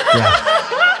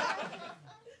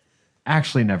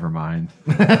 Actually, never mind.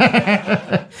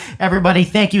 Everybody,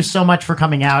 thank you so much for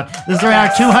coming out. This is our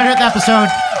 200th episode.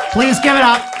 Please give it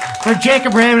up for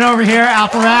Jacob Raymond over here,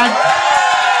 Alpharad.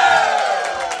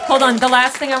 Hold on. The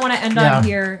last thing I want to end Yeah. on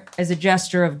here is a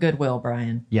gesture of goodwill,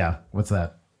 Brian. Yeah, what's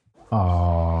that?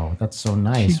 Oh, that's so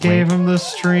nice. He gave Wait, him the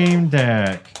stream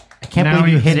deck. I can't Now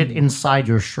believe you he's- hid it inside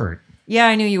your shirt. Yeah,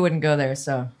 I knew you wouldn't go there,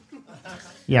 so.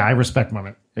 Yeah, I respect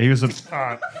moment. He was a.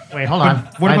 Wait, hold on.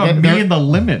 What about me there, and the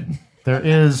lemon? There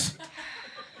is.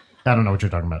 I don't know what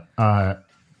you're talking about.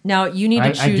 Now you need to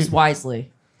I choose do-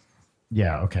 wisely.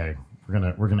 Yeah, okay.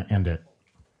 We're gonna end it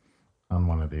on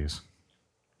one of these.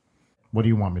 What do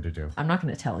you want me to do? I'm not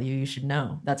going to tell you. You should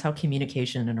know. That's how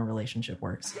communication in a relationship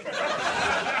works.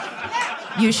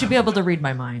 You should be able to read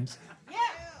my mind.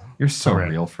 You're so All right.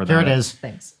 real for that. Here it is.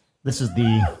 Thanks. This is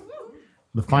the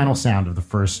final sound of the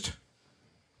first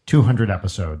 200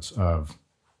 episodes of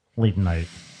Leighton Night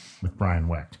with Brian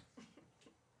Wecht.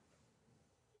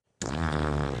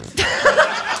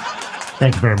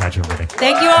 Thank you very much, everybody.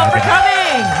 Thank you all for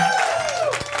coming.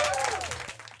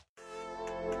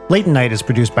 Leighton Night is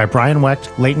produced by Brian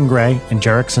Wecht, Leighton Gray, and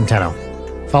Jarek Centeno.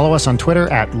 Follow us on Twitter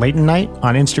at Leighton Night,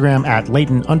 on Instagram at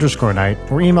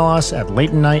Leighton_Night, or email us at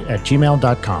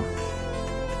leightonnight@gmail.com.